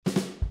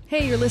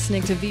Hey, you're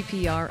listening to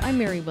VPR. I'm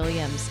Mary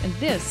Williams, and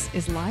this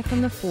is Live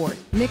from the Fort,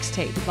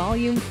 Mixtape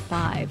Volume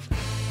 5.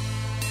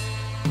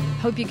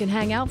 Hope you can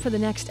hang out for the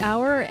next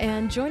hour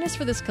and join us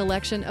for this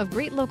collection of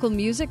great local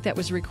music that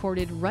was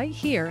recorded right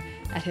here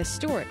at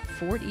historic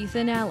Fort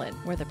Ethan Allen,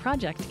 where the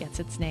project gets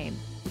its name.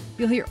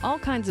 You'll hear all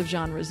kinds of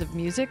genres of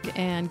music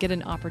and get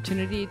an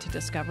opportunity to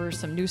discover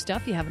some new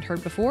stuff you haven't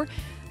heard before,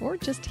 or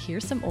just hear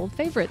some old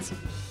favorites.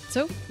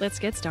 So let's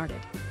get started.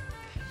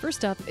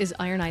 First up is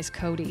Iron Eyes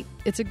Cody.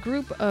 It's a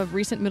group of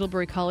recent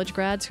Middlebury College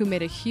grads who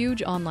made a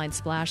huge online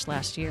splash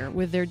last year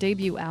with their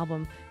debut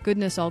album,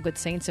 Goodness All Good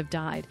Saints Have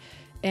Died.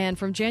 And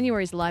from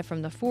January's Live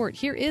from the Fort,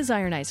 here is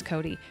Iron Eyes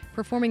Cody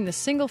performing the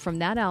single from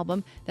that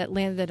album that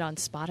landed on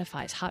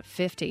Spotify's Hot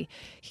 50.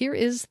 Here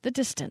is The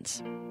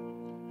Distance.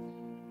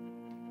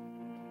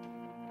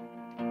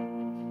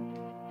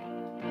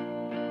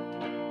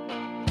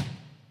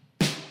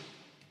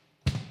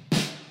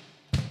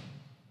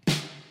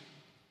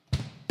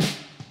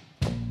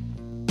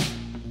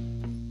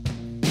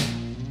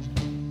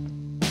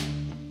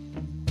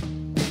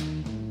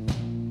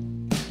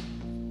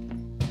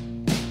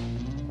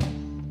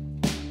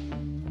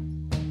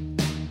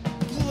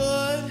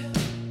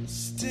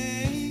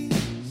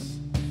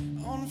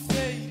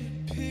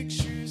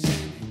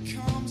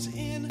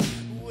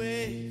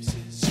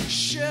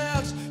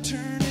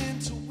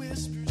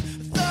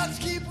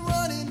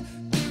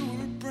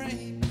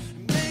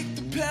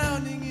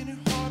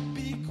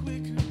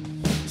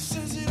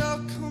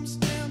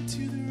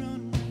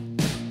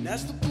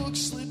 As the book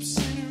slips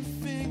in her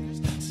fingers,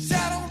 says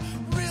I don't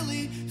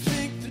really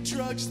think the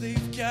drugs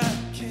they've got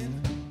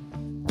can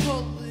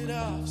pull it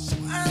off. So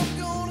I'm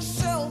gonna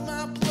sell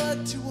my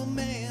blood to a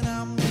man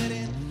I met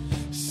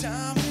in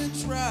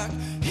Simon's Rock.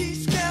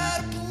 He's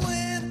got a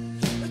plan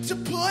to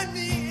put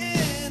me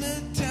in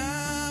a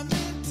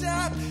diamond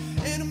top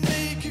and to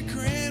make a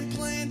grand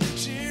plan,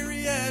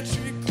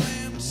 geriatric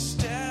plan,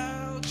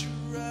 nostalgia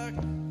rock.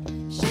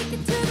 Shake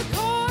it to the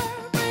core.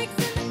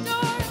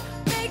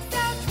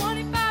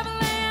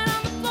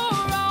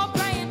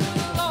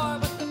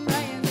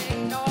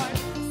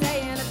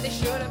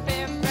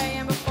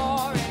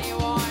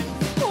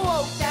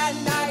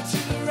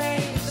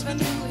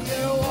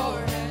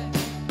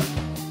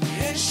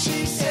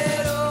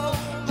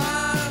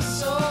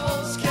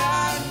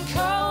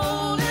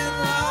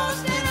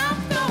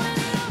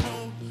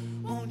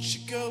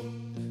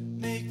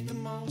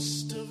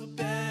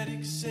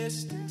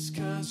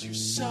 Cause you're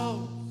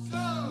so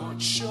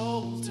much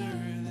older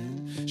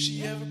than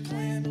she ever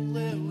planned to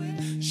live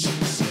with. She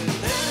said,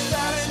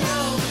 everybody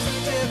knows the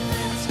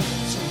difference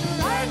between the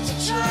right to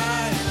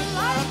try and a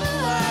life of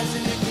lies.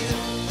 And if you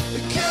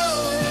go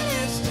the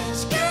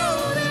distance, go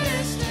the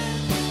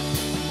distance,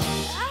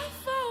 I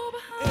fall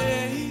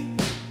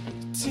behind.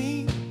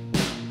 18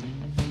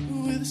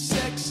 with a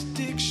sex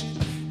addiction,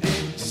 and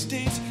he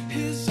states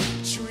his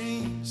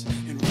dreams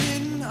and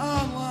written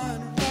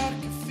online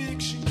erotica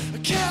fiction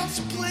accounts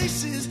of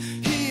places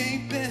he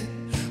ain't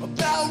been,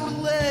 about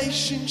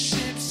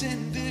relationships and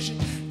vision,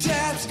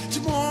 tabs to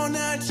more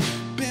nights,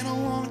 been a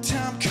long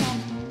time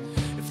coming,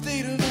 if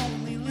they'd have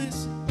only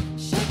listened.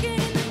 Shaking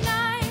in the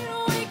night,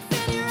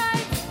 wakes in your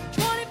eyes,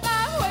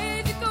 25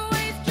 ways you could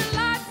waste your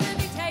life.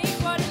 If you take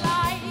what he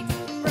likes,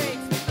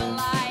 breaks with the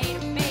light,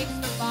 makes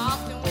the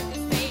Boston with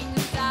his fate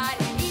decide.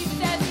 He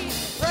says he's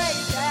afraid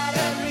that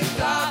Every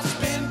thought's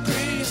been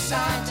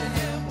pre-assigned to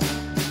him.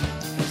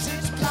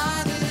 It's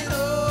blinded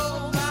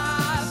all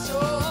my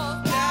soul,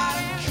 got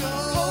him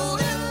cold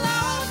and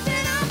lost,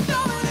 and I'm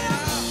going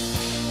out.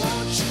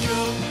 Won't you go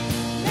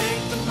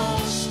make the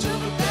most of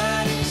a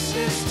bad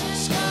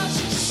existence? Cause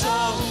you're so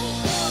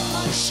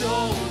much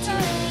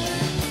older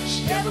than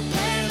she ever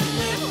planned to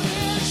live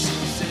with. She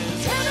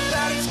says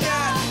everybody's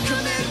got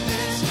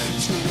commitments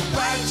between the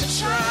right to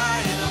try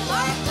and a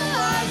life that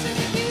lies. And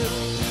if you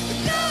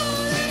go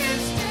the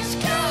distance,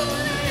 go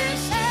the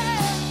distance.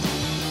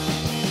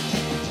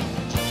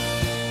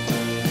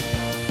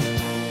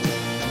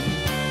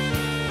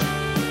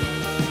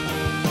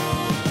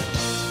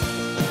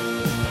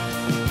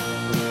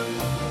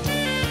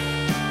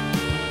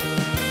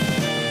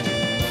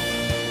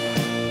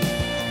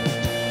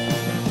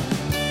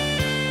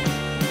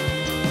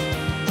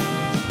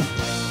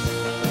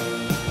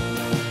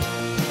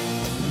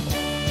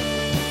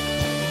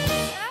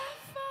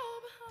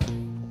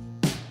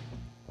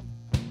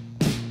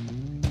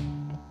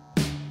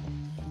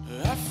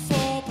 I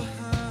fall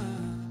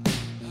behind.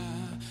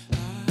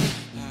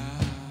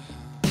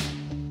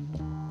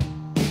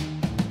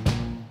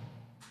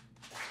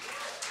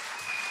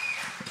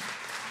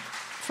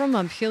 From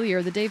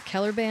Montpelier, the Dave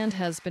Keller Band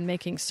has been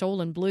making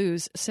soul and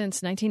blues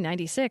since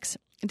 1996.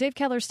 Dave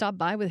Keller stopped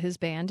by with his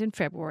band in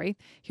February.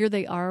 Here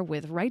they are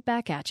with Right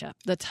Back At Ya,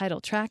 the title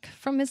track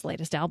from his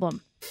latest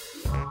album.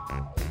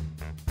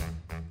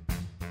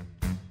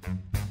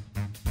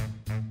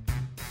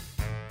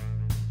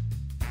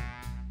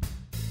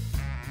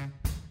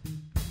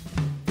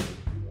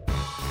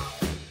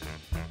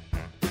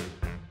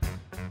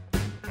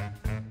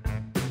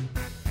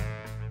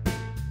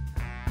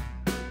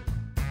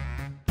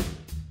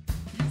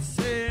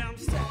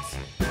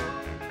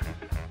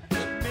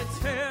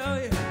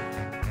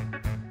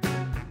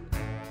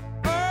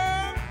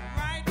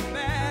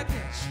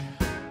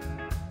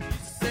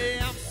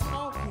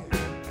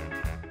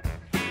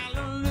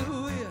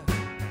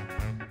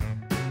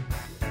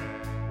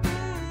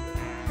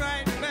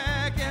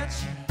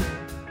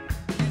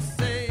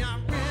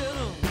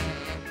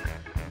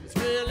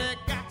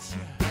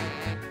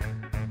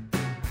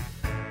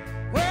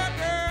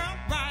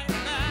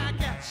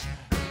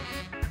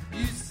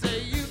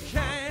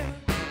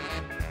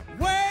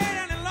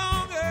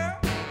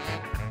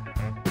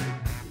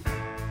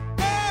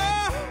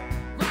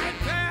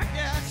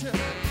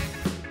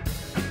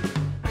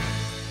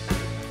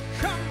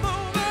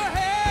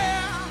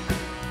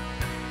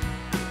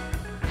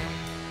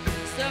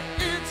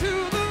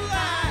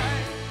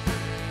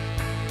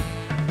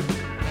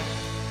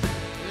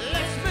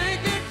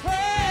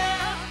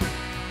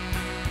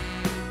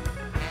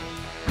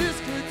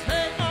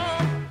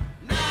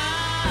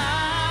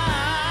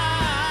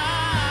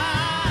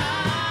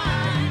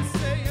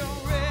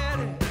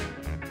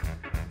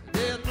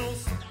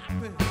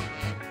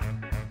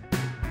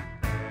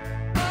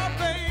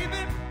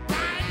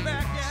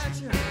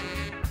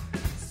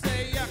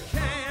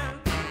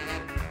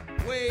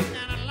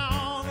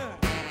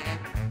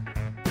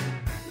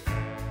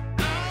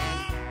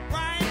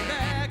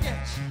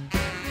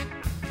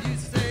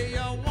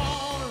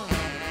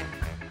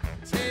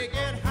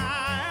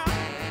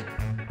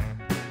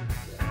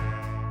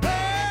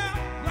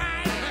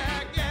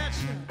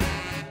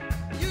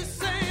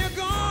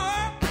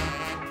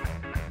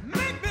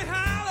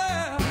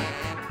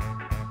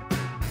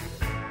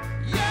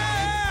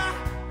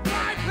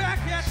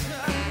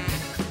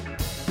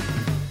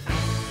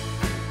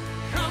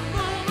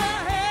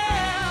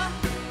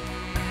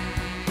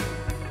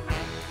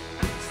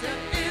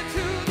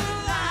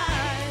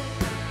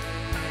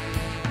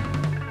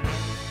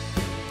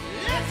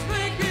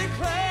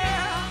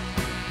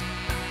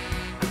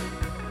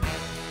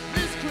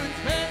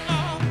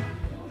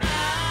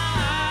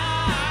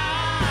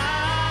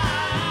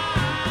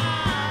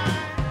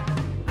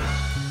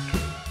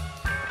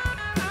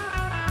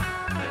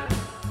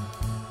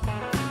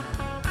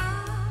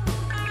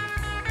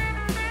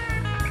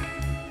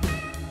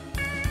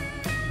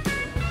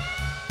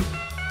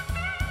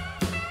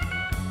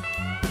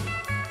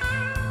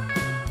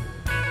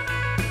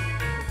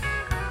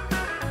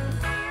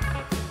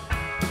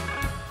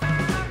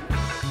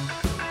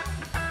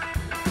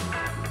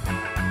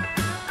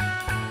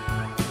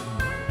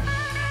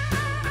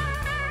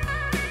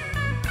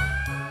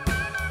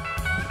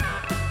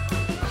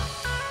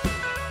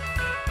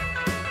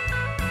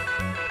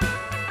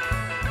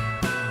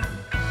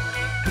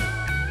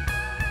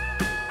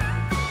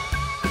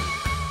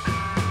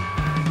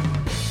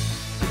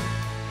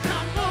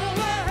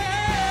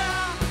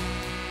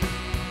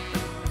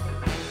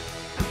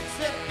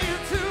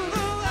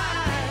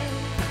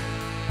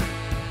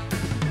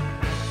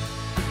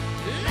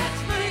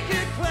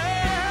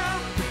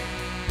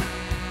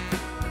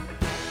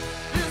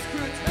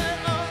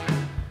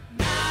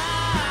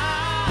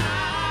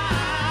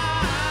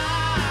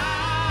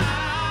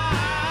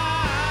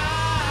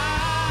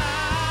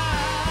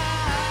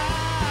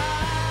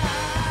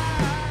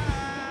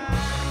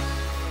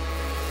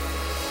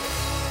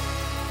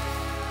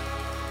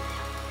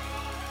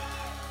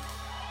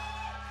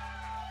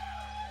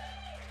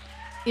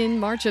 In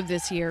March of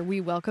this year, we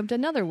welcomed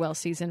another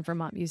well-seasoned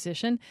Vermont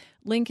musician,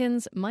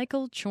 Lincoln's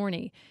Michael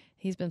Chorney.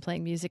 He's been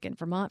playing music in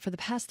Vermont for the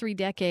past 3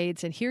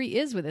 decades, and here he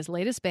is with his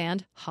latest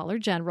band, Holler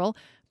General,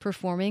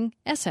 performing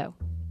Esso.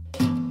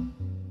 There's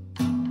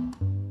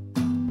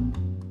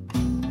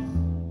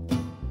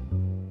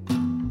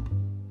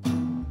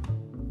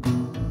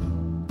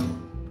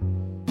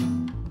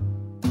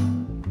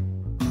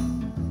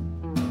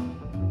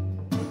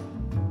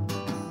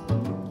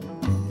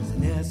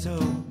an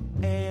Esso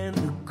and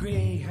a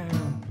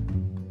Greyhound,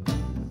 a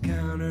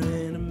counter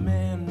and a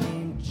man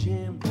named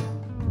Jim.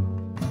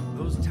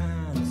 Those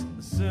times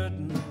a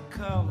certain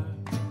color,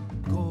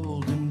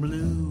 gold and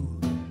blue,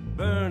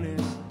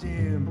 burnished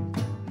dim.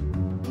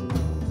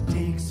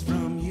 Takes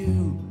from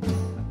you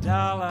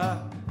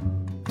 $1,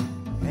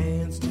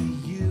 hands to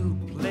you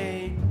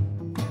plate.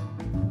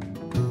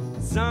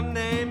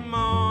 Sunday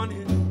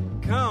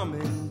morning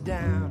coming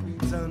down,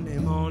 Sunday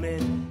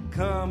morning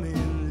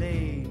coming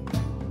late.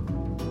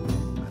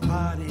 My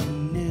body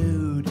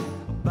nude, a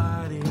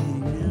body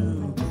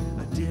new,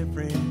 a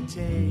different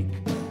take,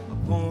 a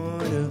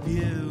point of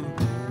view.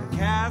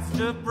 Cast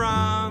of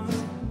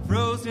bronze,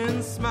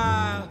 frozen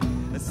smile,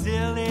 a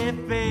silly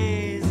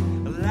face,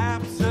 a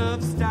lapse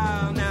of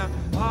style. Now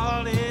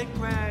all it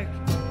crack,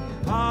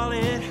 all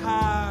it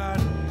hard,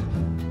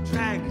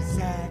 drag a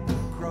sack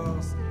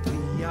across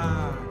the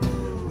yard.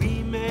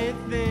 We may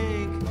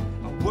think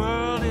our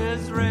world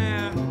is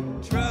rare,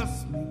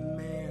 trust me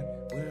man,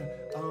 we're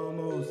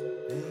almost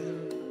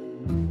there.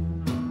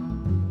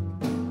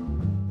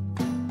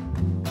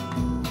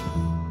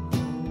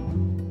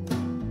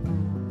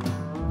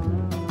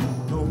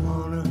 Don't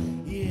wanna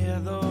hear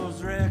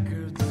those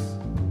records,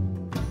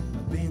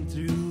 I've been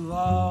through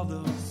all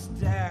those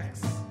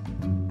stacks.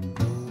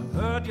 I've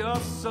heard your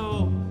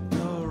soul,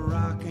 your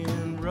rock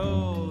and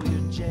roll,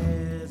 your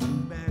jazz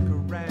and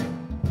baccarat.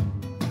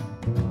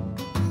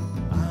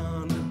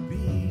 On the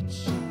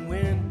beach in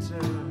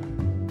winter,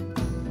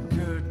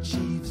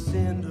 kerchiefs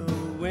in the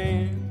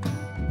wind,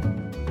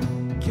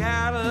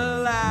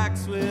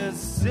 Cadillacs with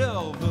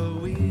silver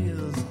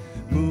wheels,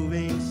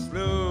 moving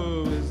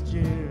slow as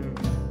Jim.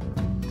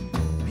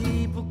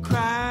 People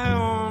cry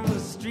on the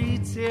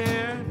streets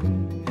here,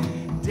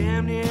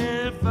 damn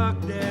near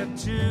fuck that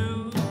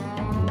too.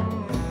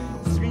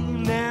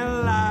 Scream their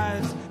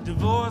lives,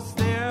 divorce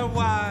their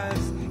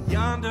wives,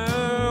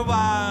 yonder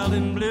wild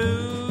and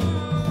blue.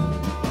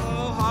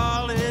 Oh,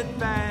 haul it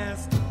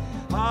fast,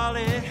 haul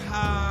it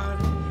hard,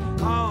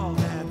 all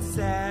that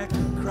sack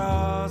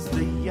across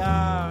the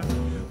yard.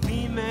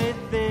 We may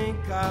think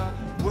our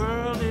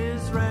world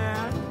is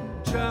rare,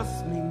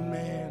 trust me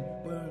man,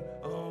 we're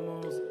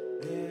almost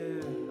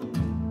there.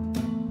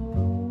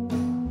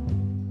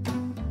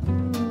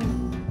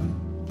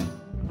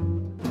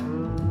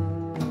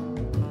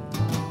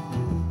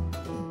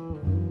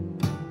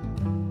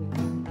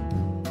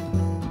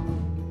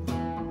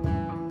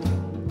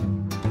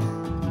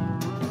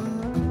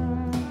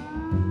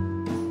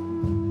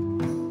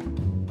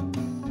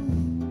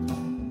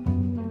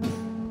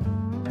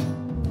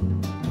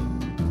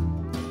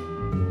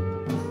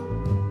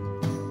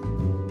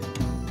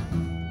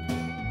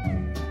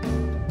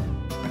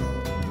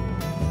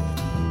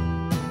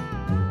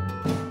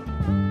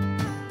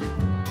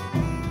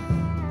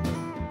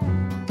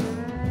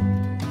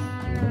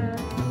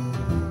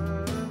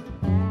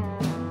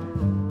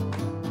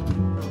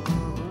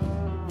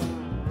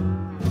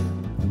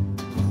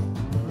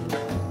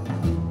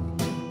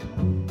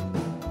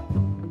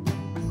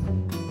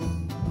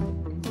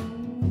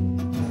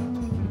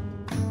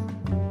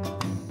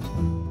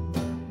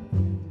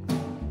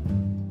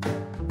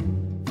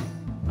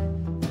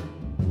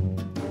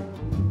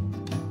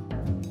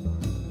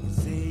 You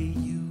say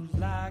you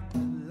like the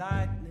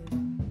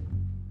lightning,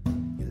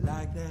 you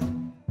like that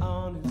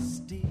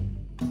honesty.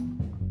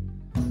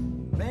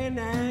 Man,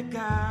 that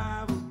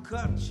guy will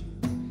cut you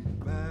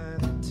by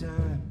the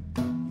time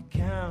you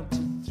count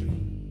to 3.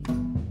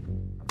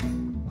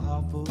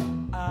 Awful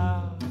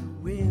are the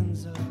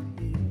winds up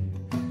here,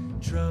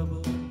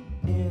 trouble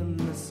in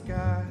the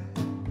sky.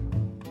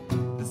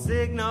 The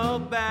signal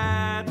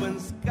bad when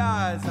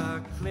skies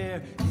are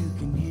clear, you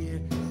can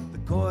hear the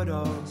coy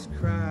dogs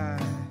cry.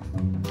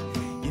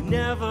 You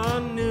never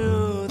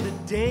knew the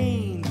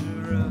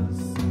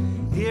dangerous,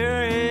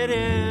 here it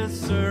is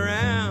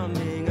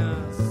surrounding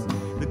us.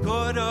 The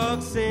coy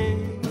dogs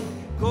sing,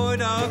 coy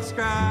dogs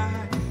cry,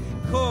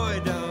 coy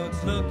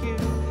dogs look you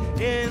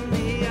in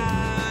the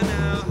eye.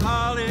 Now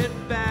haul it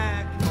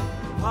back,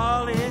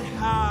 haul it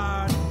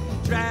hard,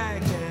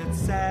 drag that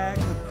sack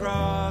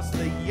across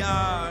the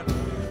yard.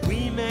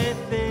 We may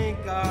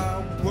think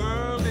our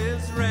world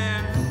is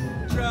rare,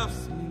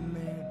 trust me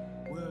man,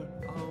 we're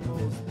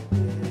almost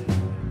there.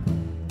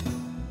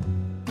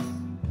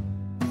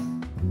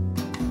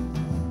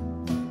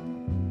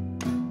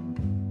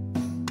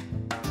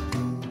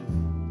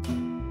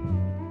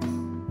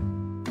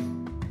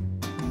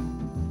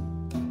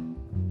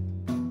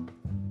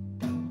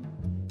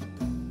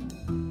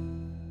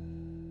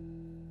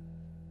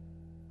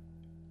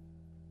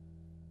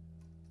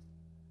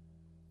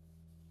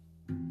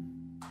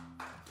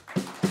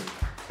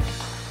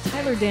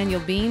 Tyler Daniel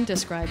Bean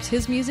describes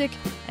his music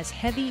as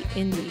heavy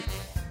indie.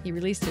 He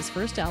released his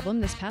first album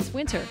this past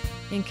winter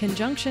in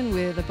conjunction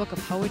with a book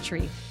of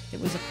poetry. It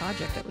was a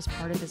project that was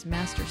part of his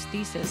master's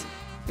thesis.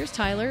 Here's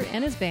Tyler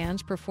and his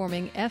band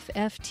performing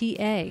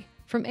FFTA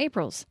from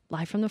April's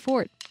Live from the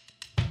Fort.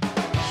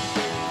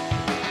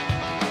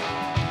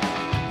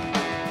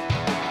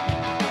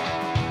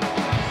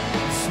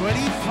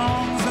 Sweaty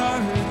palms are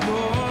her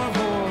door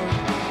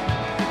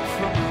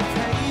from a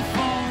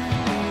payphone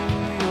in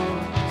New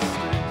York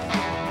City.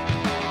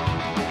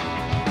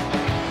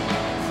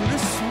 Could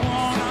have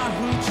sworn I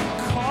heard you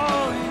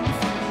calling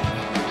for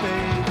me,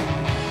 baby.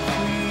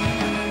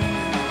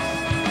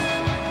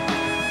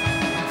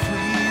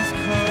 Please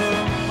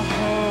come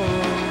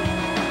home.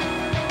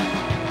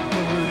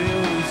 But it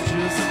was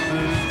just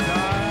the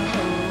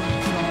dial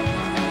tone.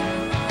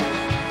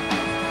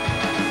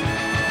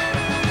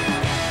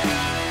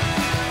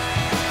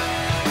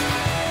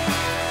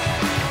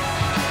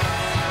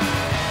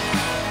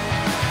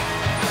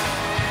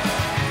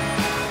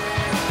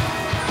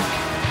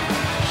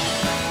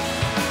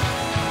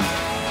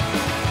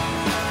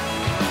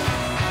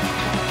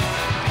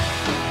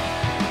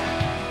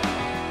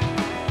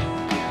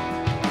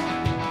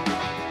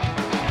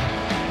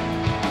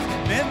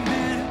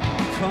 Commitment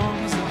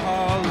comes in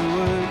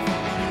Hollywood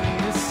for me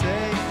to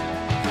say.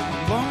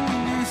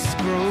 Loneliness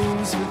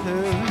grows with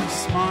her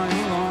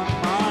smile on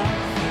my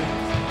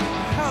face.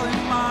 The hell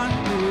am I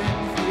doing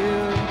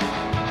here?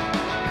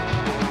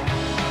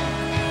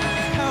 The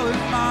hell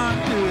am I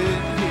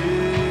doing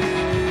here?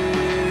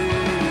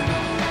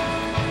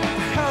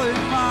 The hell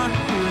am I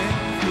doing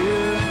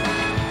here?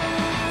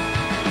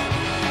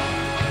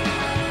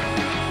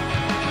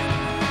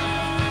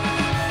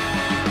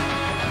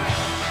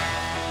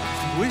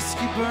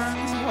 Whiskey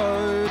burns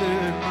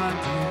harder, my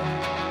dear.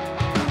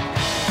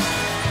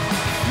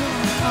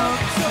 Filling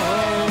up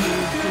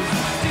taller, 'cause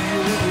I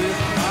deal with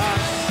my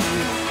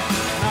fear.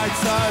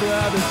 Nights I'd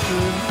rather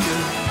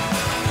forget,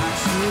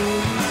 actually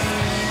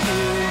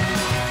here.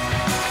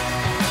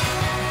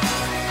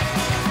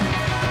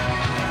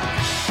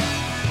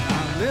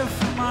 I live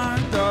for my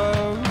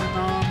dog and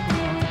I'm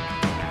alone.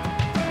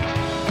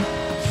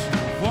 She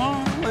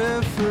won't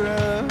live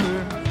forever,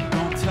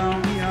 don't tell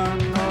me I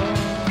know.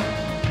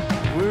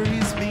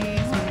 Worries me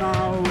when I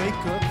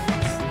wake up from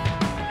sleep.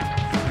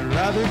 I'd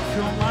rather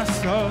kill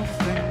myself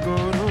than go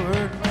to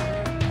work.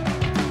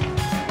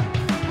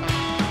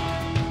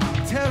 I'm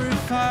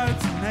terrified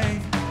to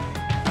make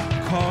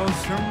calls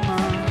from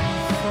my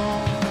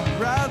phone. I'd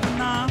rather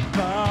not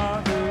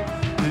bother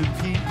the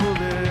people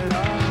that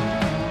I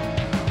know.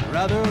 I'd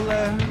rather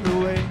let the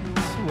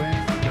weights weigh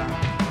me down.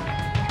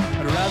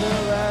 I'd rather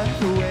let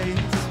the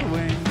weights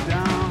weigh me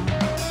down.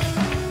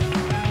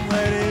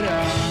 Let it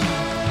out.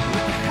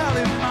 What the hell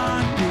am I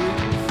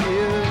doing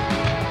here?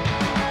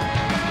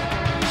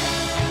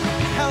 What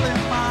the hell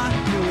am I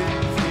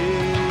doing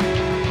here?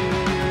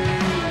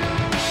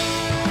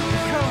 What the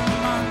hell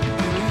am I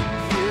doing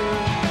here?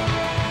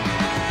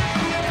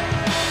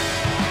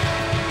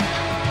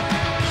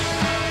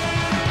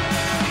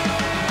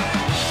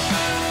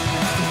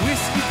 The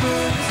whiskey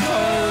burns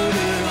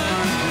harder, my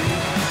dear.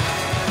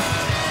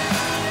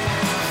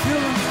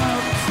 Filling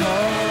up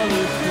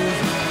taller, 'cause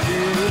I'm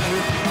dealing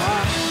with my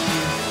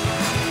fear.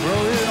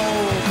 Growing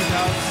old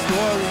without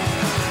stories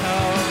to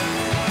tell.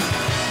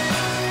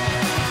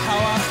 How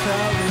I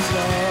fell in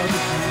love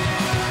with you.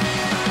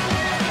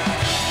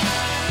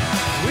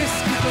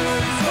 Whiskey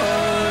burns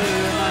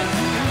harder, my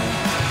dear.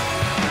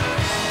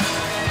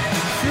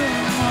 I'm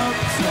filling up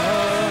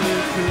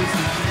taller, 'cause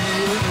I'm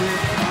dealing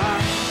with my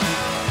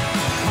fear.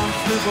 I'm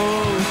comfortable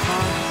with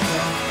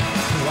myself,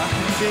 so I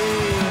can be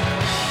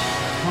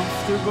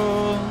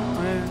comfortable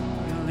when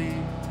you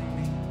leave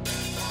me.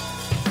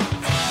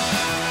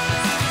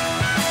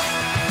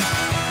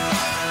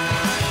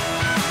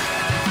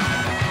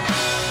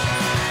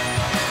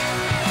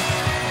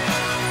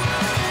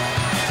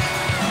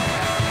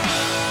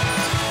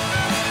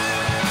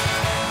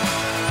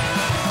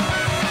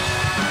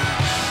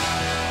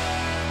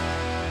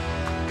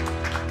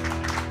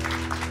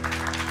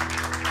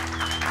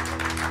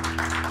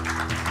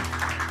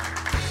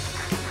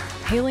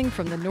 Hailing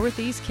from the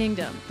Northeast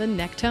Kingdom, the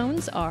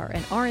Necktones are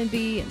an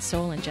R&B and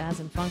soul and jazz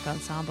and funk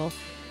ensemble.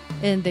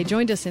 And they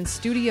joined us in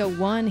Studio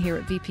One here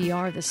at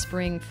VPR this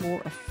spring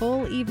for a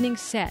full evening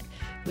set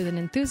with an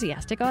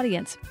enthusiastic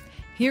audience.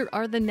 Here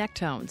are the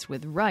Necktones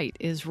with Right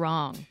is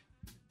Wrong.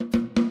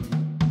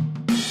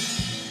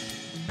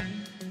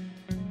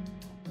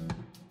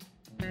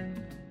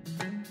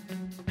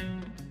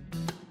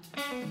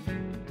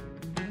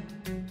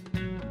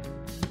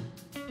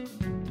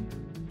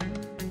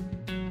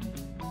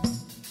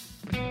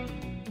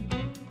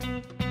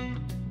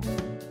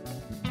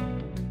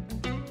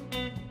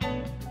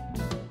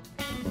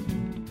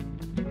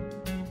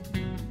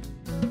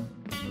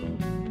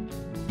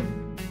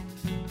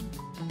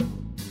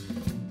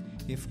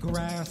 If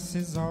grass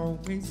is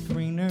always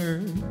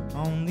greener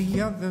on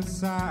the other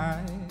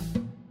side,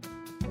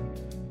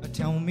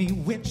 tell me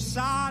which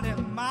side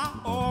am I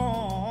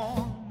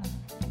on?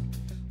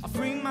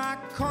 free my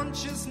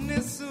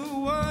consciousness of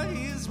what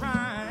is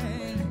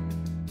right,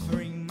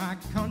 free my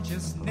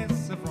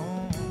consciousness of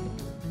wrong.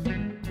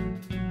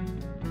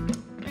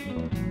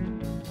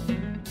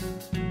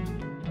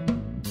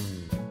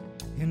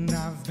 And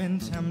I've been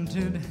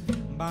tempted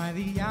by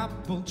the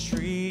apple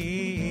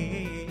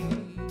tree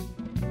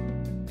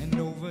and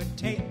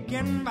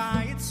overtaken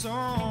by its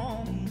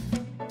song.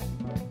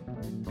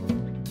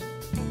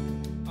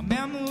 A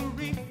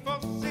memory for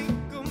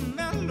sake of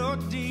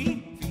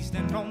melody,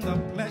 feasting on the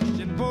flesh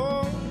and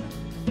bone.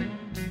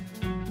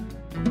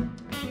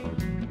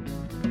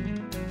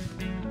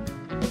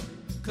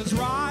 Cause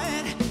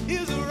right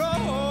is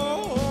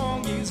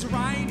wrong, is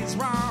right is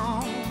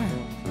wrong,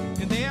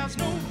 and there's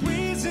no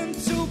reason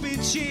to be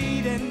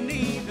cheating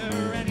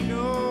either, and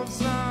no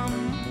some.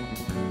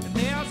 And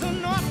there's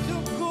enough to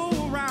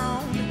go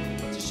around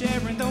to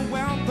sharing the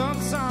wealth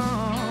of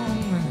song.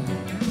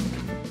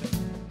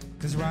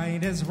 Cause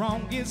right is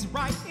wrong, is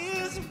right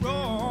is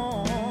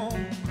wrong.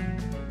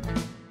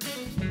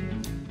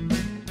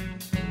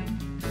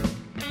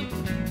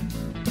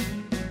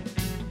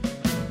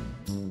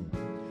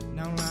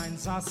 Now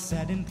lines are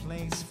set in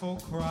place for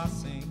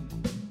crossing,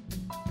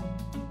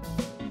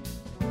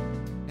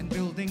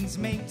 buildings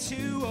made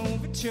to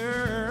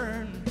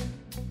overturn,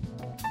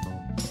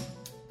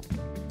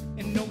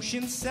 an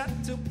ocean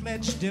set to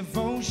pledge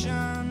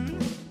devotion.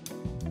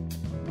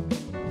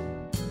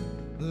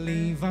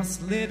 Leave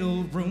us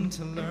little room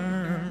to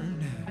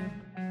learn.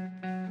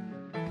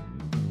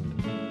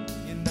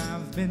 And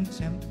I've been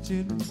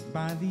tempted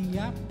by the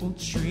apple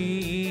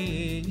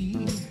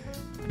tree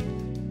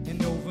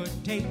and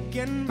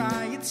overtaken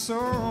by its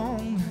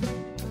song.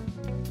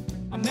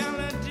 A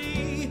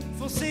melody,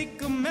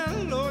 forsake a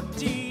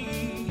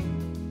melody,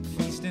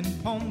 feasting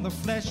upon the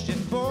flesh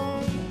and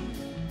bone.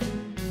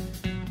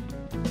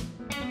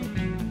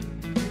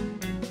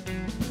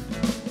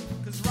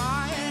 Cause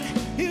right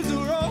is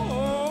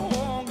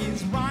wrong,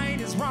 is right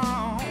is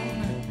wrong,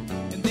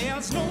 and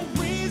there's no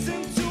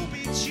reason to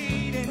be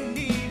cheating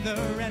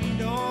either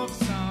end of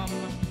some.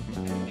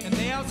 And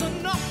there's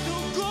enough to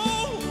go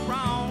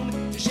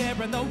around to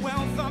sharing the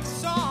wealth of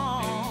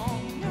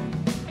song.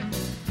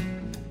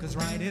 Cause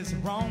right is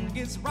wrong,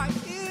 is right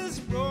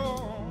is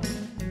wrong.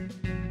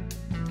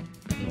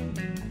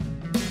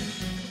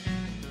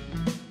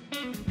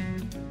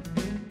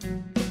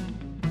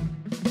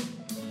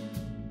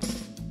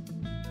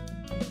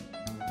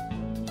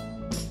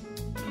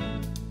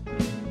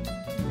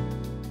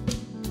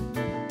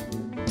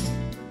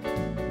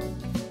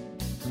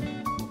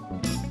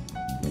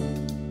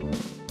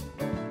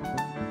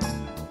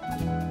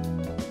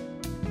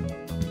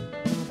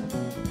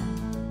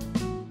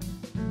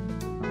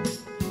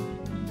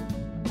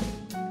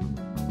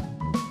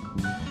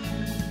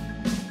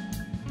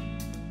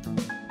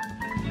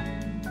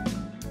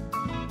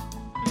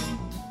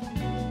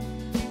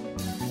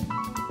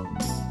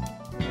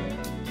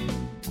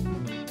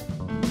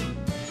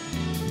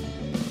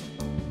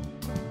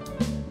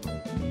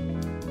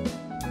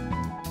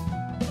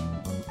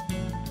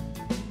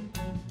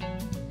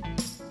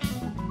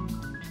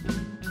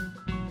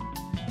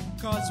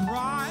 Cause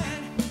right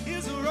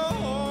is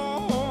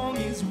wrong,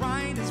 is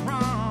right is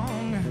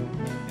wrong,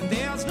 and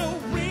there's no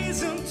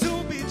reason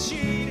to be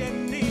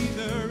cheating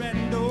neither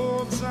end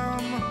of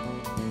some.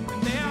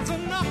 And there's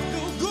enough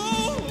to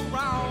go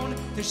around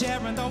to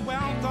sharing the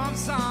wealth of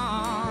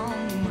song.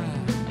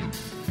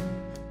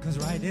 Cause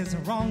right is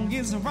wrong,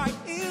 is right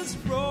is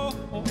wrong,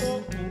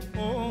 wrong,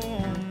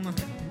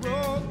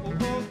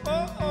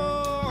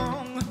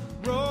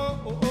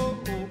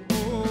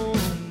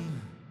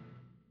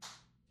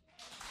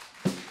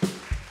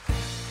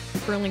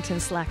 Burlington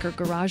Slacker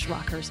Garage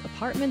Rockers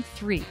Apartment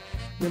 3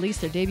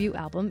 released their debut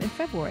album in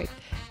February,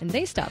 and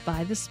they stopped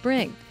by this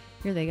spring.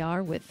 Here they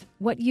are with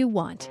What You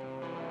Want.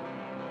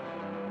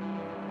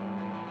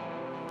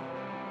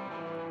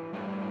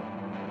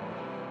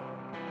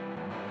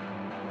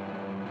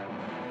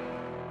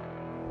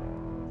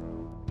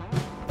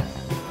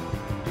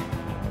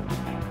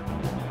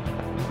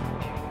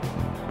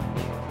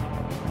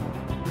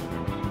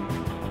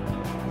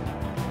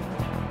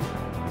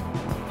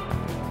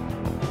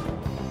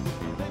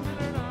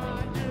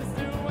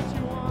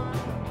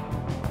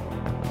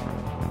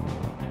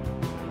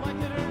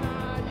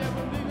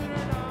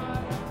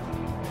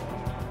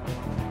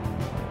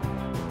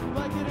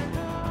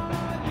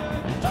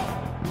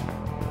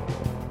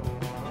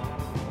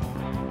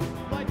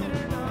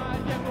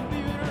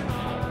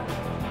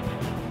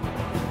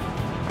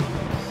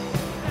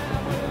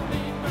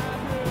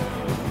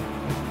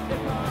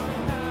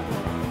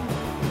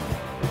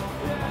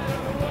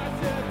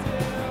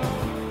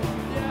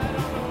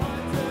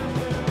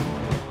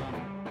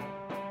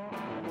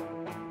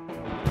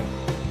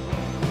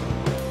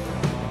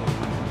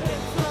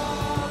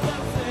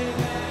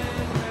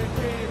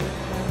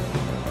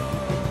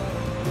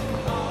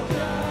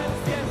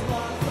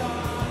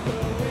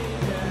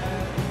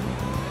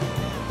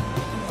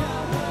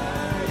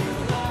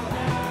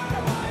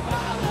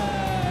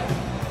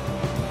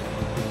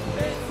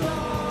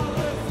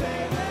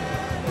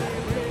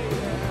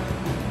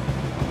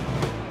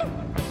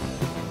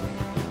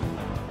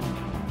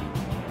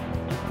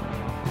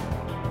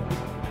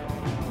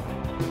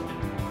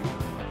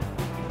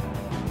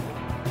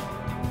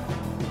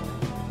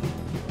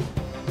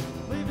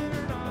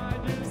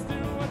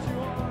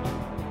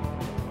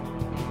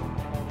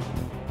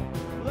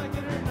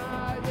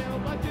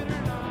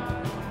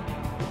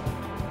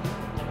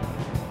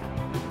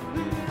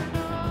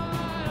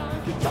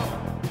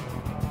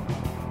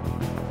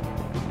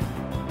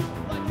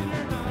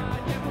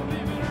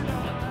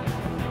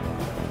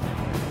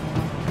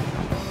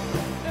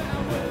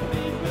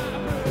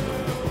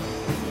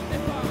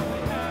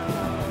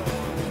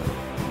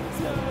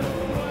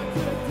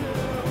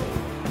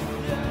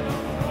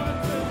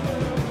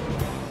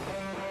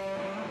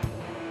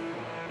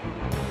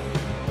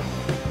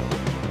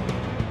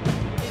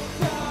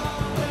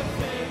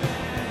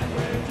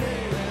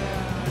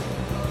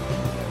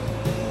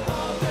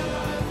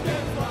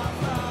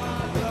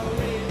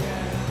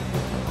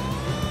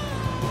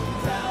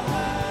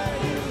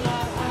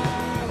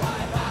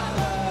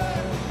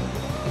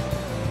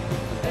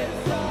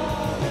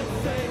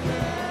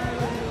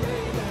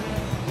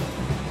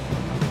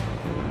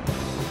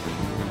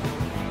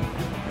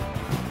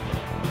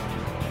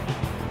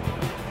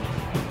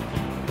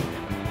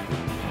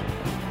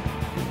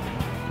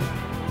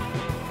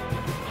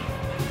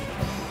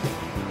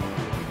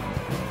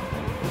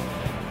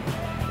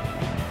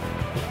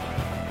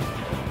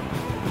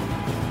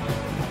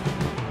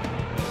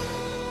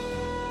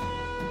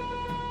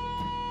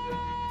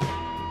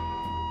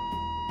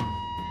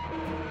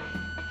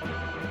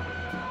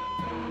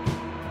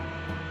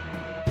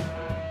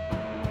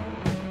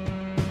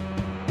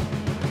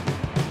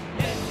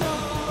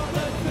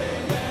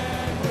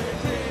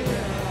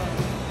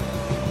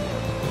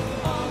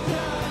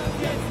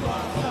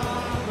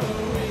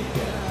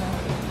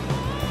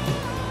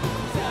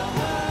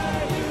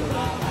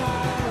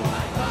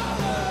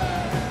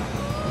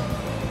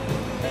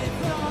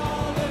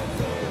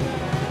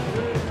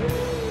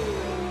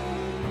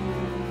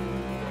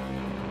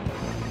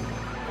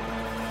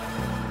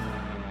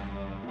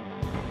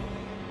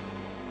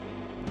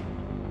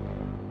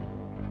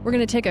 We're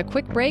going to take a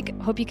quick break.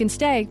 Hope you can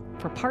stay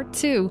for part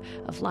 2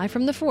 of Live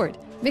from the Fort,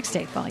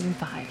 Mixtape Volume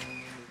 5.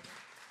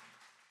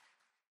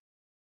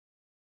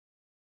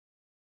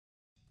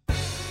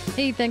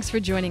 Hey, thanks for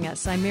joining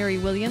us. I'm Mary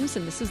Williams,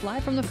 and this is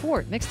Live from the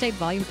Fort, Mixtape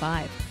Volume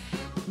 5.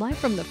 Live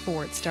from the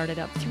Fort started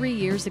up 3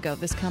 years ago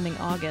this coming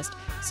August,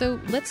 so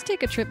let's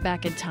take a trip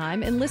back in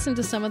time and listen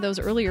to some of those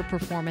earlier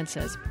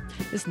performances.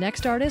 This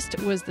next artist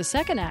was the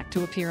second act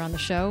to appear on the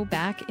show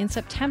back in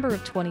September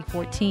of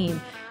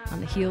 2014. On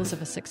the heels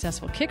of a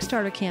successful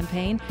Kickstarter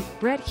campaign,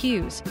 Brett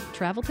Hughes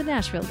traveled to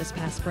Nashville this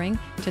past spring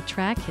to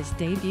track his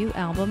debut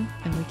album,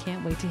 and we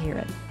can't wait to hear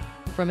it.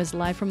 From his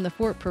Live from the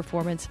Fort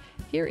performance,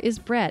 here is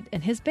Brett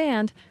and his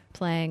band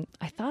playing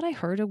I Thought I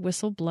Heard a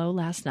Whistle Blow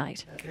Last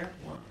Night.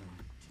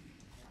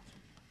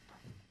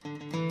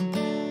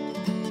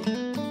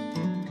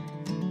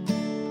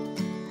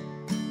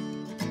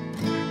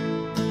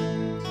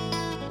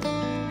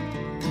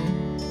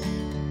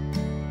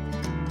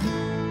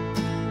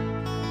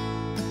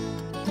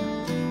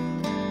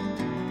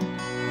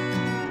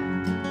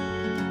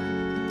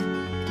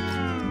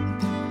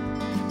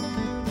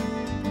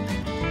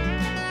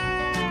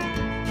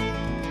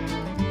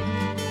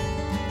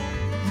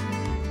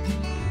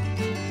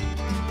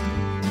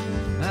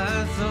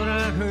 I thought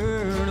I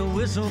heard a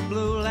whistle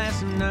blow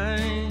last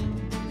night.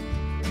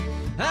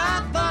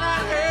 I thought I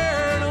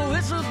heard a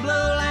whistle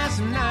blow last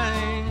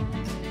night.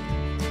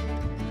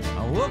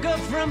 I woke up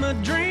from a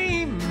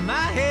dream, my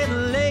head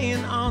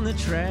laying on the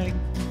track.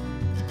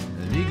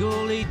 The big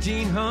old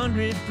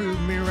 1800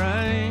 proved me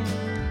right.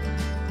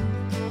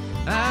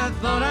 I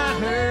thought I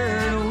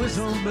heard a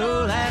whistle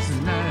blow last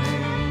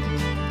night.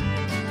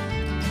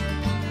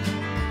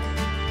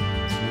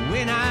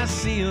 When I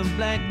see a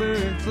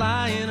blackbird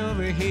flying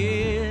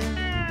overhead,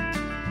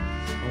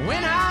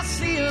 when I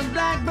see a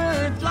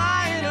blackbird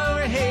flying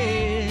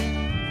overhead,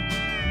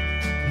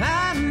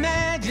 I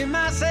imagine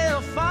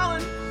myself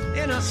falling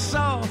in a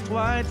soft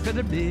white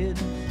feather bed.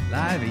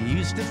 Life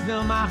used to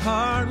fill my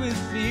heart with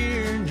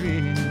fear and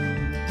dread.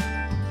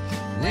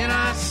 Then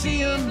I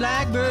see a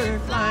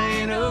blackbird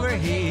flying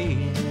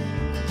overhead.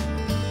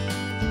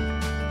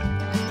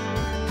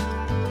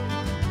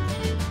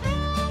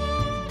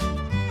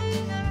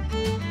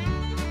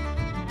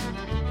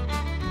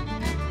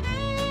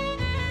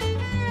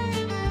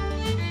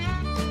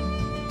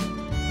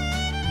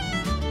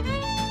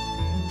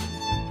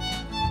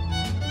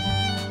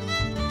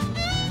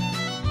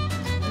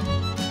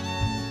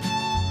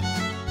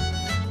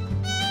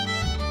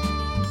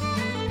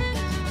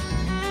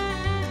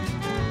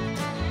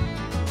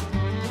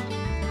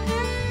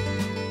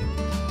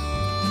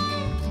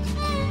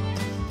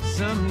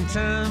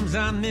 Sometimes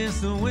I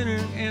miss the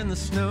winter and the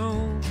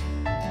snow.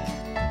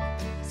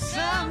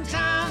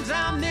 Sometimes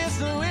I miss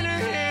the winter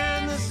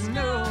and the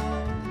snow.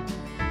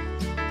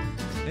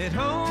 At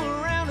home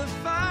around a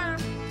fire,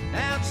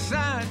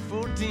 outside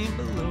 14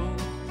 below.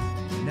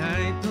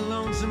 Night the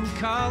lonesome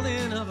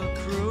calling of a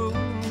crow.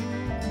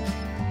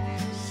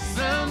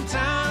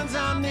 Sometimes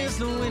I miss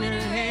the winter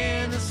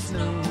and the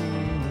snow.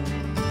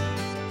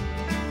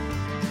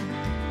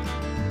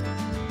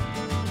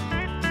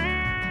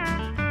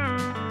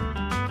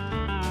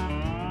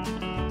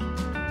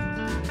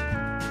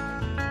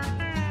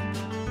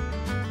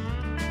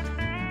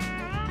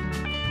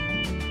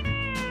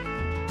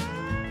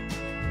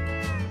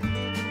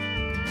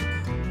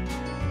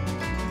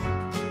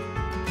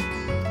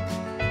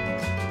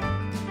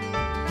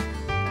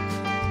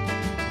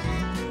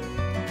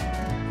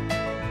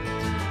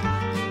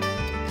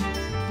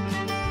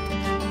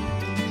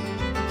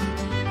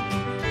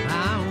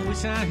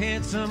 I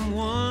had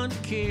someone to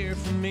care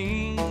for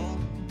me.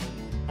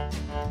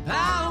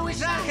 I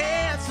wish I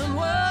had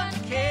someone to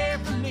care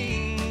for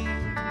me.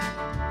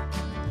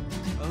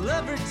 A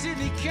lover to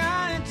be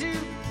kind to,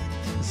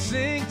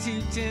 sing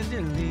to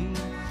tenderly.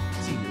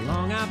 Too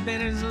long I've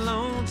been as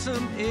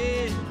lonesome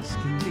as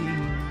can be.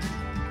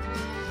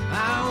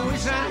 I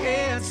wish I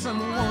had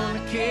someone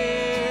to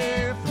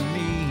care for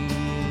me.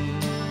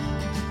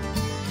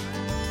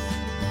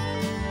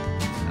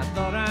 I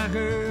thought I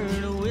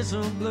heard a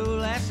whistle blow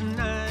last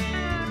night.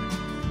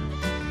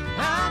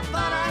 I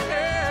thought I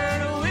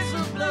heard a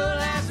whistle blow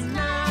last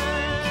night.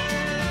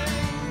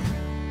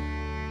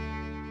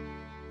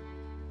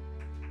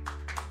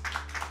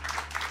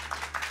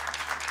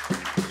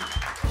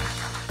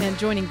 And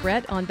joining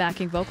Brett on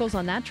backing vocals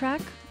on that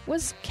track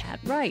was Cat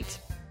Wright.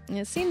 And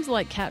it seems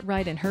like Cat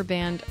Wright and her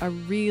band are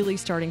really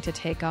starting to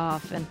take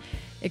off and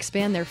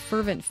expand their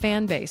fervent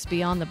fan base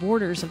beyond the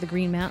borders of the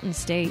Green Mountain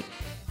State.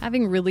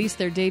 Having released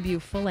their debut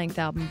full-length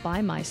album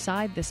By My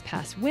Side this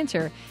past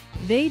winter,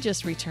 they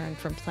just returned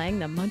from playing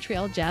the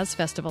Montreal Jazz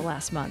Festival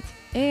last month.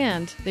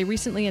 And they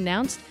recently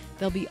announced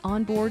they'll be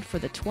on board for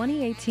the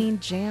 2018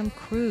 Jam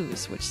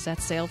Cruise, which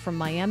sets sail from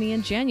Miami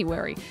in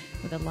January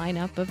with a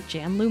lineup of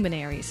jam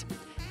luminaries.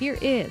 Here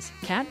is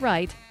Cat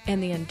Wright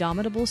and the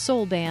Indomitable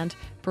Soul Band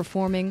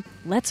performing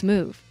Let's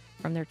Move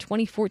from their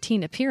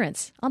 2014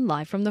 appearance on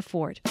Live from the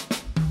Fort.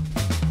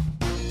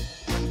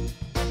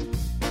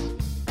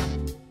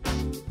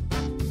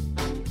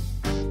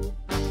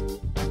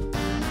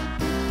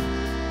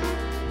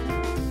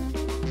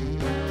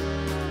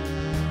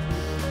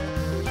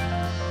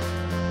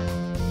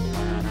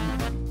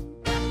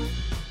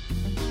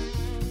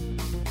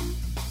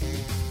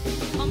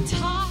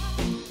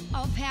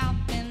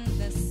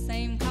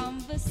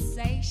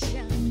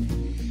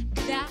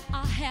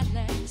 had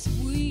last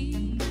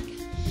week.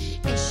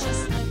 It's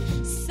just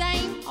the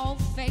same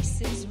old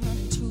faces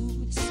running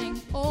to the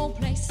same old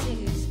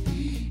places,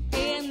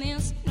 and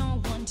there's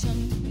no one to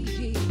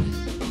meet.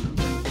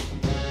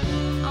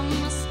 I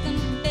must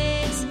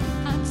confess,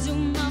 I do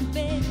my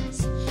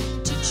best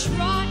to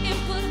try and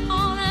put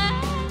on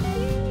at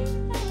ease,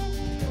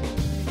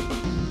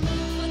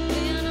 but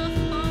then I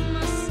find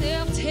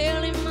myself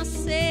telling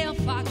myself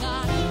I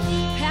gotta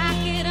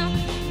pack it up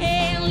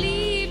and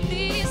leave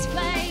this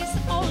place.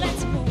 Oh,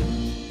 let's move,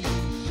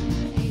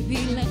 baby,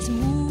 let's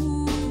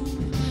move.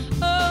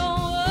 Oh,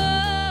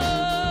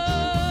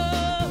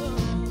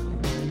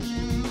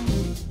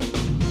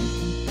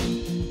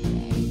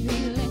 baby,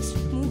 let's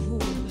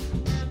move.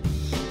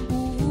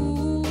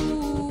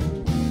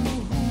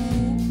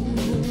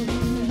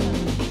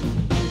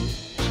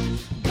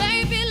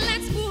 Baby,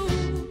 let's move.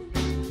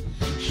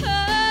 Oh,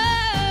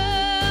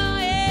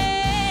 yeah.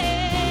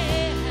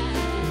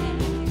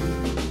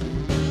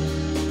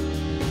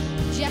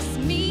 Just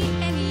me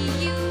and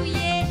you,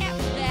 yeah,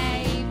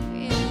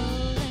 baby.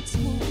 Let's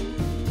move.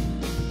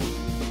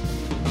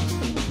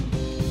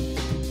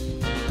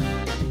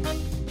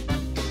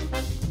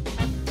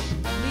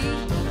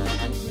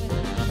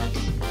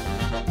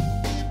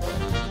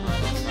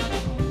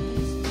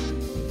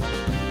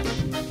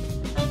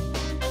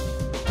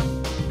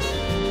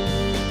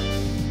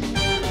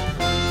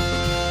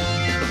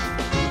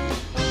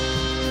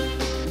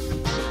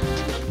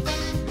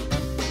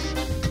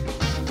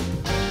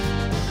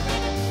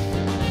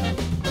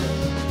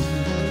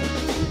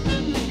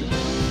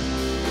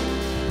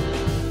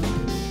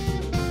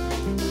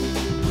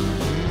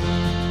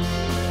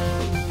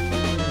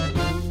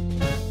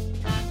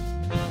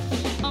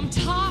 I'm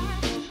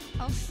tired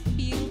of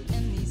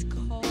feeling these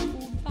cold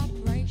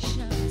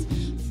vibrations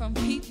from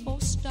people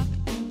stuck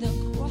in the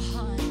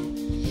grind.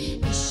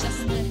 It's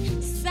just the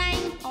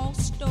same old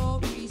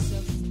stories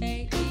of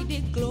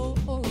faded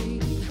glory.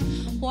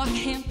 Why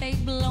can't they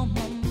blow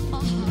my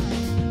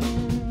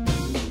mind?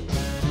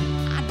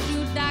 I do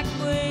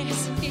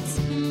digress, it's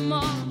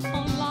my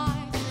own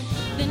life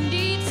that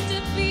needs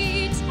to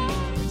be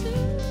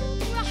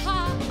tattooed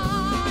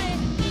right.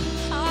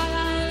 I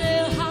gotta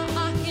know how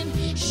I can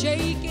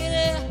shake it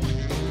up,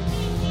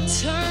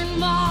 turn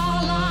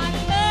my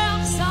life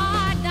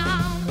upside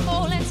down.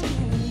 Oh, let's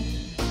move,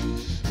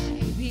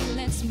 baby,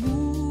 let's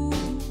move.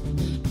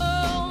 Oh,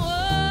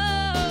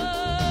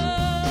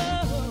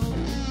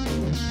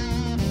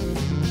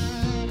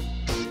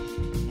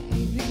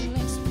 baby,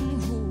 let's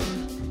move.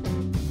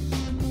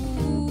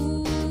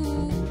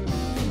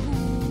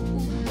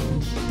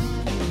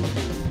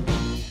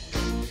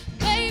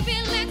 Baby,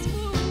 let's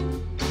move.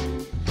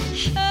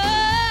 Oh,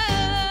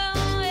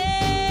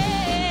 yeah.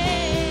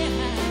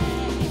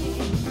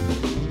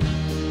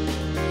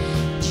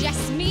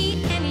 Just me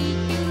and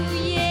you,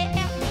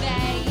 yeah,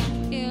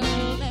 baby.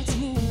 Let's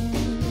move.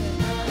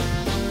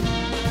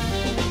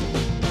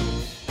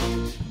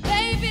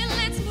 Baby,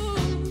 let's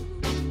move.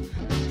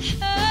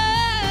 Oh,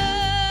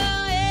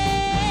 yeah.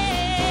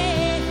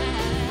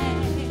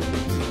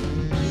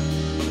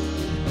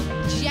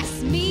 Just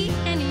me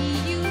and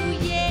you,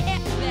 yeah,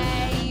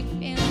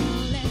 baby.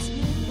 Let's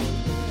move.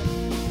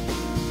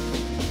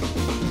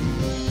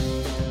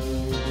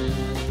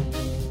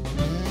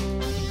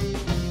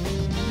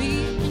 Me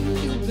and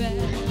you,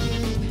 baby.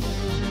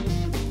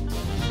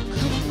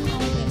 Come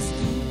on, let's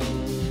do it.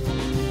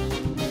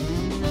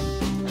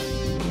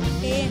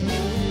 Yeah.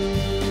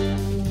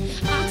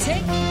 I'll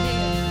take you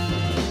there.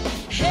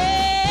 Hey.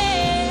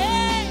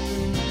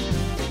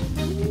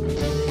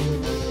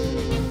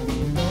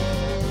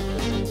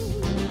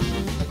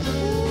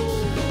 Ooh,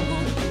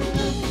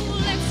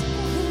 let's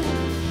move,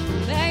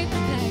 baby,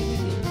 baby.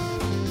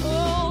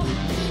 Oh,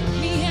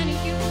 me and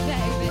you,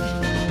 baby.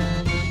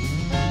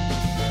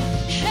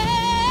 Hey,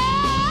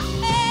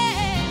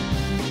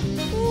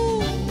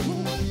 ooh,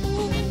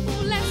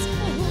 let's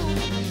move,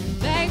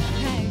 baby,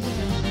 baby.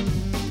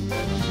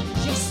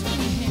 Just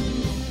me and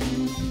you.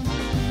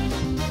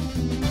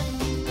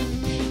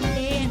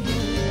 And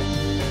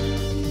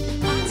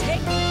I'll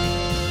take you.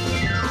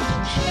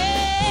 Hey,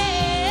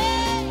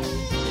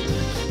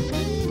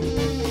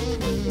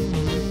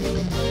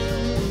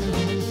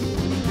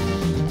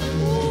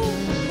 ooh,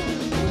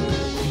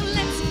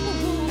 let's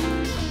move,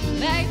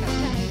 baby,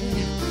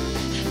 baby.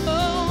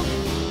 Oh,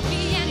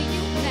 me and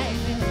you,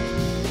 baby.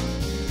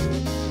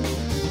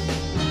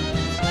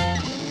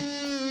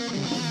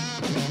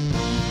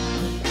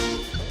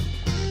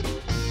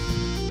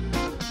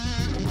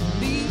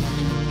 Me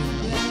and you,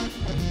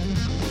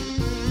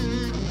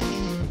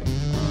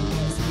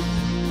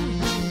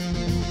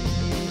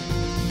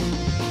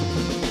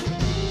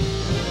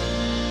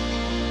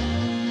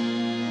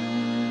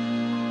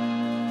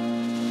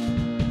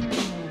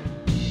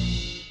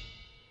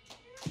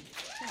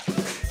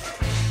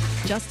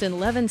 Justin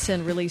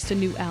Levinson released a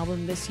new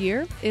album this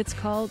year. It's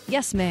called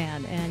Yes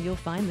Man, and you'll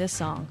find this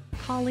song,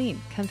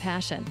 Colleen,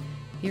 Compassion.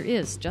 Here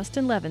is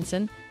Justin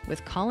Levinson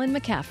with Colin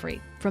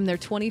McCaffrey from their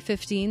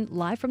 2015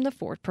 Live from the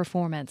Fort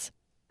performance.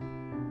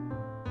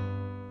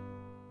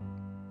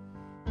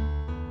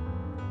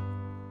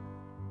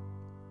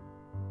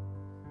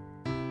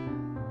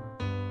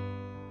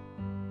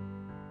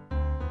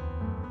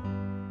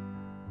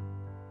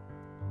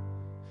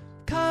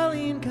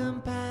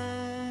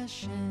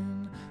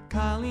 compassion,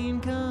 Colleen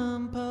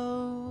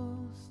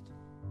composed.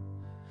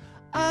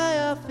 I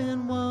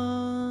often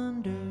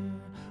wonder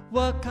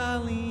what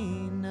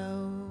Colleen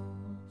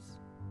knows.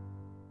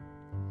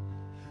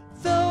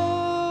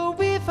 Though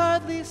we've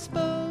hardly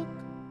spoke,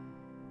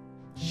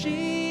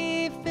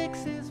 she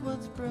fixes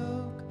what's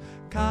broke.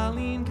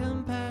 Colleen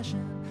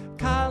compassion,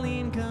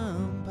 Colleen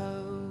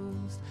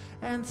composed.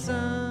 And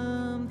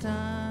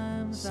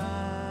sometimes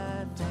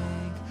I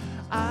think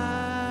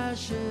I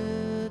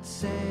should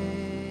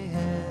say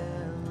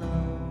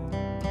hello.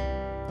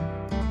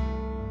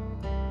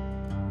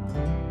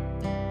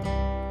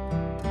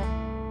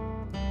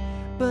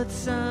 But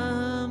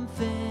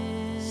something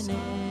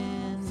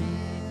in me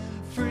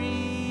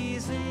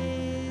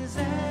freezes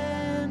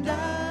and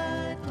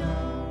I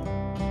don't.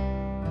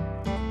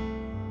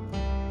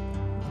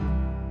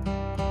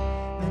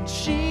 And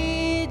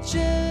she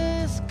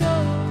just goes.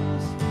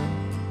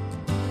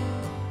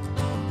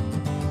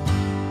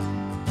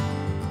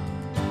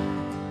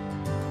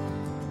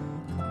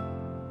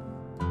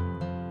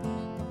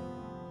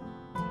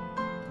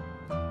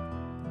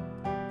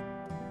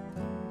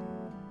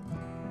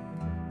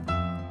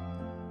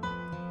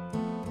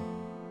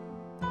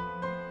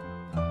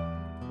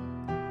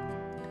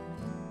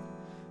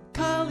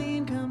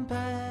 Colleen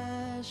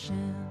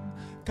compassion,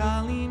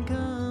 Colleen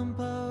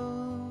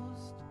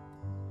composed.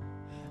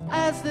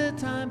 As the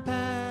time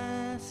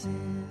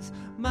passes,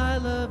 my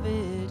love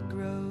it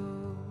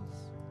grows.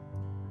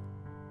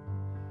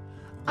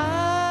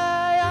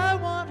 I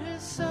want her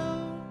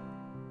so.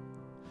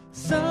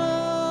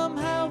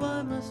 Somehow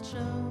I must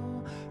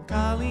show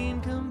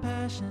Colleen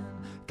compassion,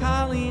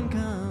 Colleen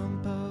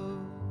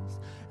composed.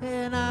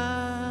 And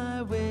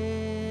I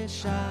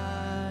wish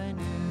I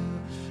knew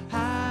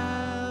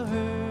how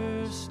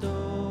her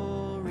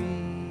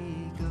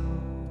story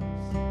goes.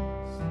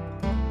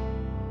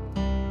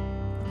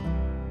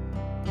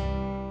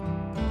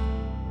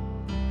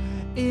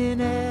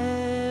 In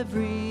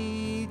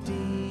every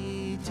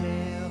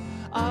detail,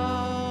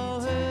 all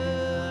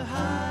her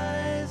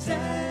highs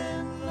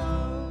and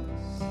lows.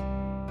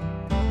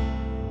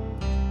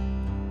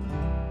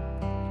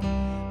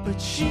 But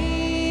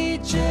she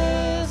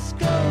just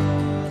goes.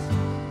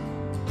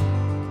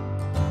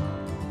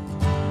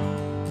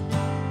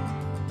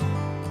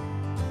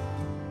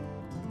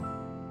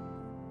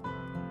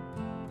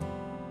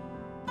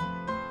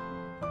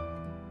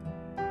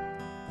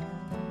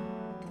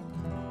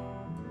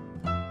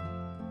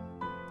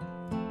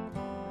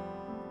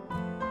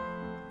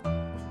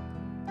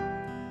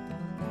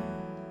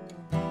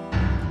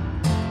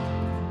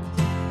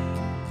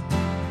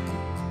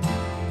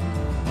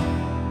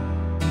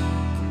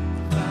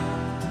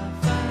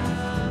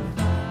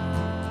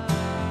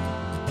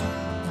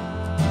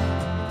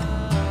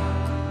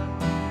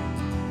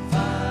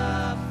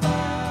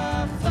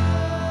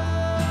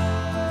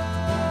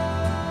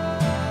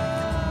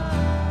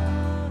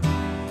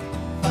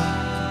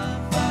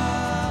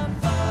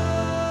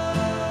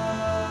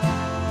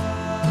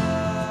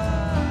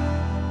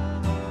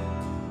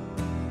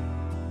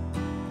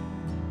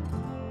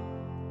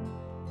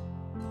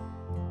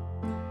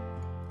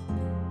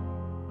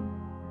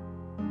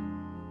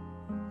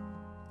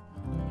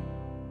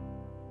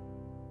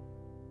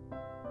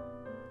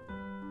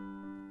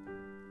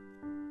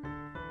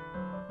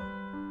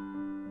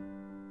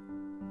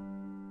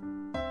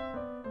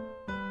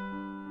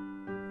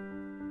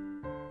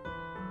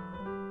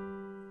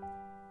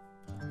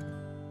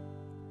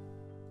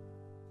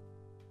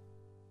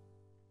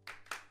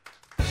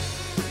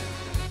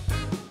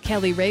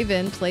 Kelly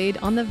Raven played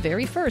on the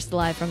very first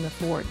Live from the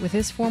Fort with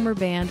his former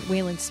band,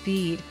 Wayland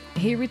Speed.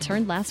 He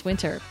returned last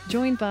winter,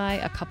 joined by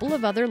a couple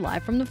of other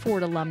Live from the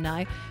Fort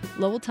alumni,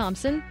 Lowell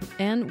Thompson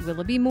and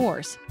Willoughby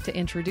Morse, to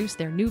introduce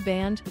their new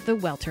band, the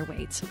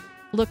Welterweights.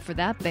 Look for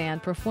that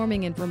band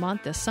performing in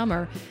Vermont this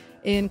summer,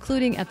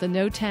 including at the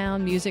No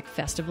Town Music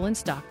Festival in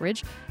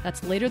Stockbridge.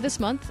 That's later this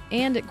month,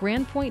 and at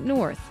Grand Point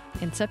North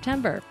in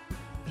September.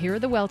 Here are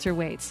the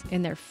Welterweights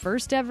in their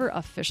first ever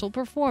official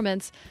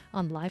performance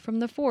on Live from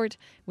the Fort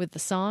with the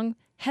song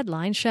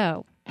Headline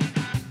Show.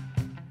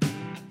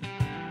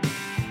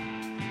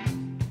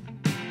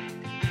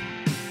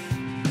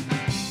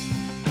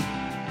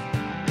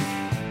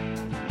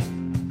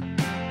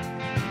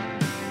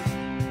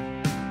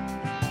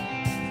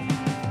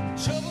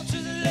 Trouble to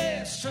the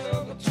left,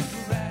 trouble to the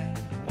right.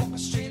 Walk a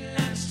straight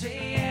line,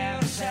 stay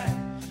outside.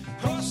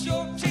 Cross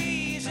your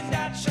T's and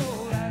dot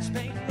your I's.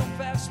 Make no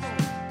fast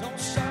move, don't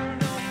start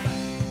no fight.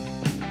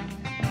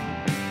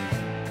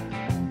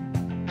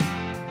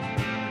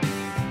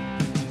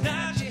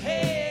 Nod your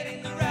head.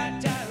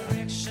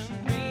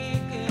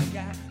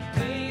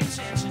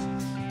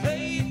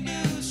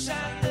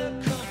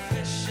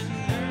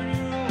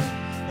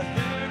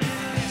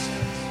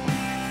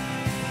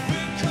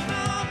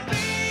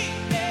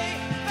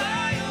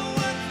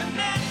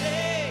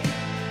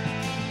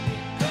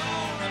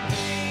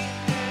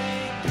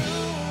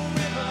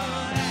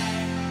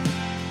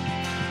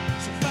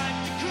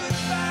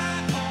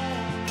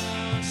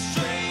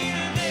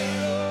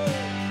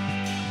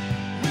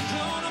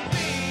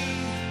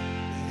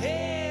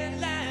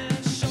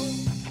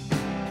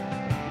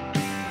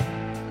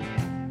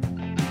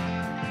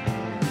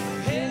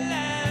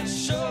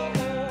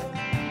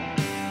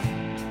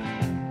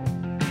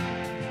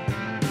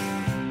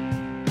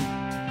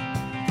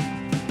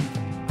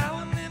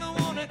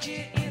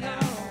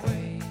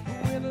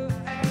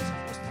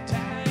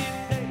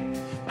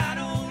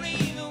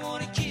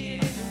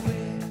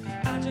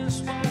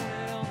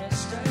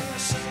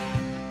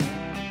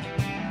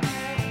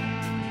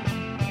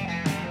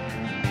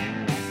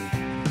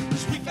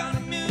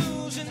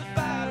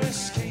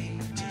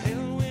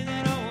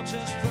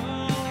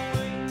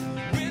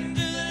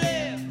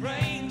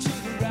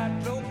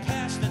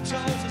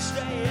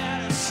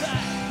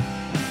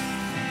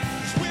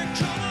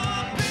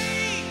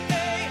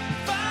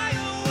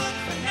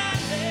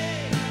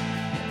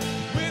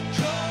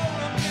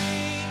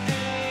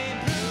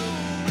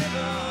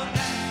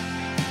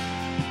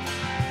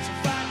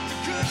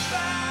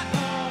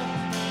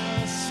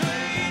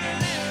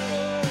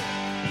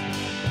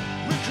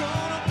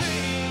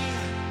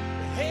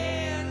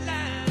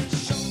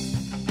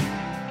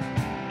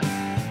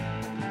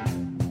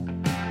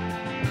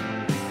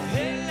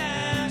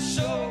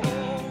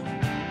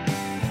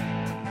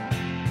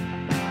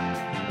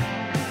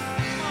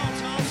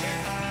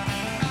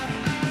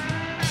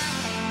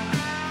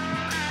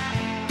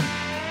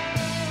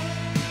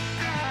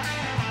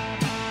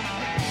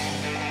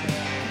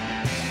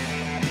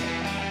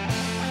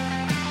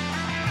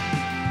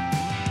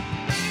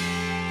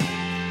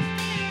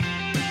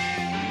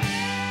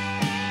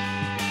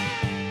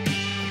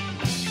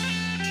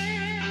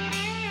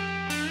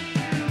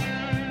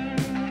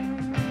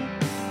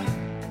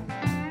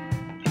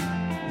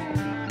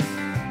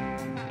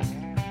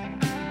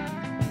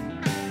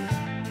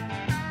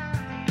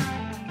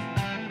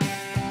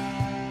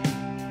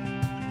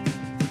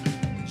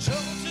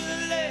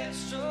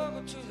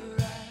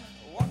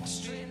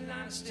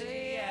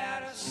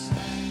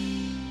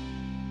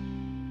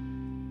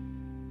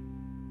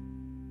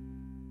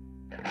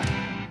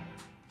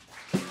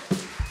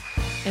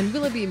 And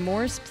Willoughby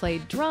Morse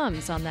played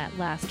drums on that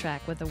last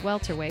track with the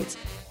Welterweights.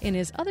 In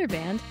his other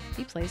band,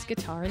 he plays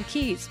guitar and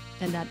keys.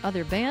 And that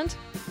other band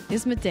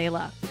is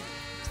Medela,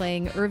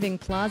 playing Irving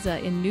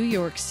Plaza in New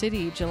York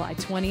City July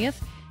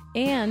 20th,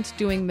 and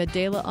doing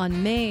Medela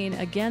on Main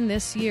again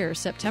this year,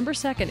 September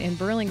 2nd in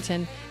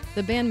Burlington.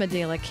 The band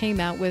Medela came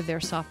out with their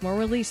sophomore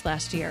release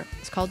last year.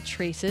 It's called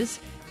Traces.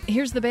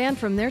 Here's the band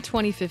from their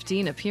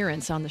 2015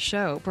 appearance on the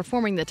show,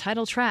 performing the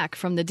title track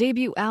from the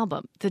debut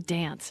album, The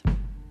Dance.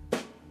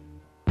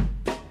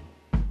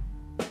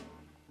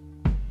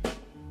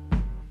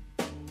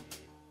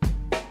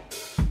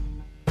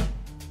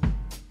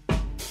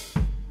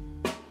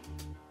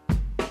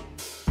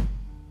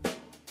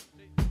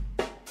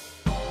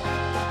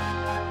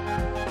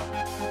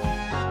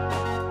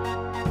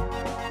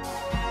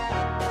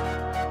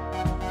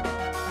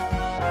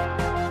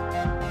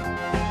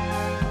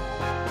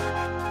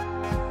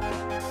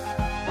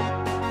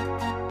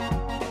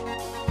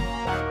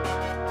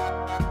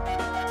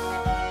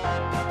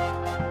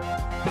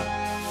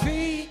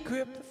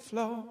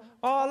 Floor.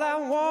 All I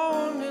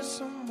want is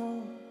some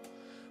more.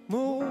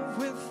 Move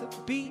with the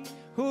beat,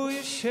 who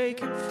you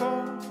shaking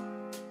for?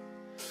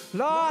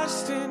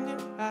 Lost in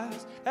your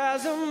eyes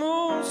as the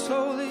moon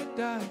slowly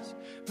dies.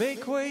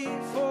 Make way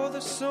for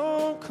the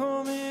sun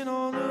coming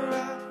on the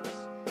rise.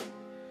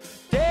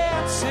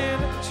 Dance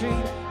in a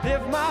dream,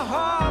 live my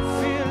heart,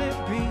 feel it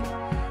beat.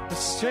 A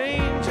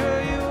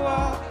stranger you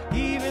are,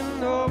 even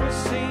though it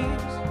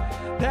seems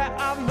that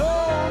I've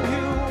known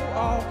you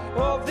all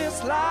of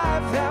this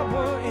life that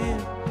we're in.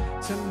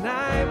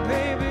 Tonight,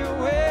 baby,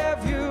 where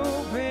have you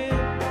been?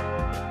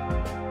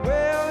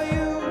 Well,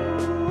 you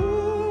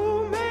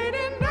made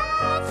an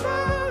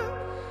offer,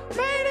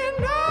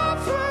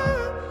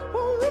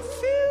 won't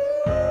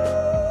refuse.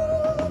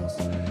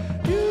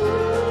 You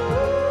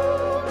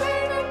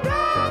made an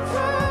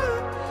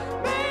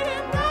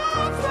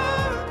offer,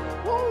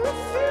 won't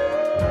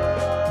refuse.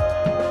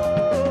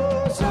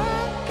 I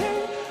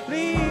can't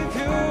leave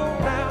you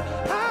now,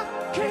 I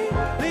can't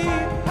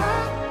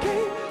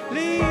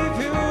leave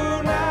you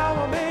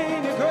now. I'm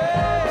in your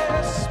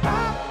grasp. I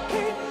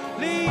can't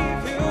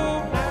leave you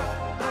now.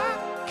 I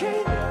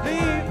can't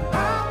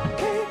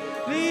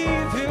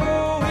leave you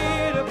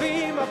here to be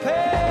my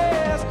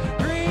past.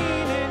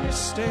 Green in your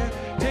stare,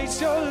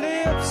 taste your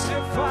lips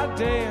if I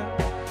dare.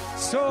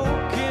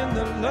 Soak in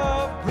the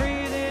love,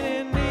 breathing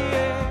in the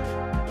air.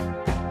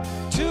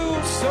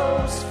 Two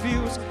souls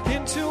fused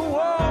into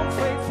one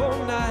fateful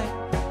night.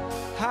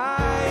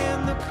 High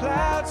in the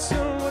clouds,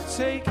 soon we're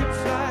taking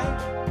flight.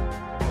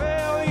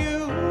 Well,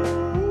 you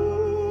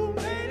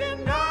made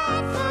an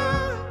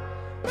offer,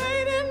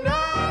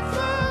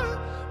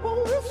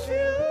 won't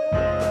refuse.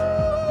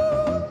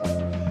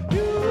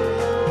 You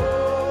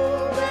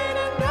made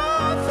an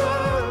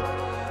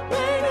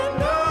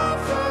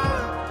offer,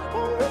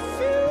 won't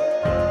refuse.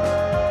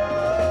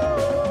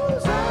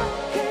 I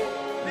can't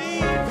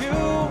leave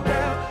you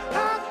now,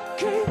 I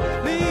can't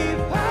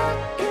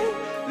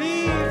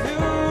leave you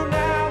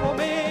now. I'm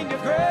in your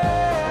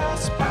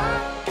grasp. I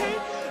can't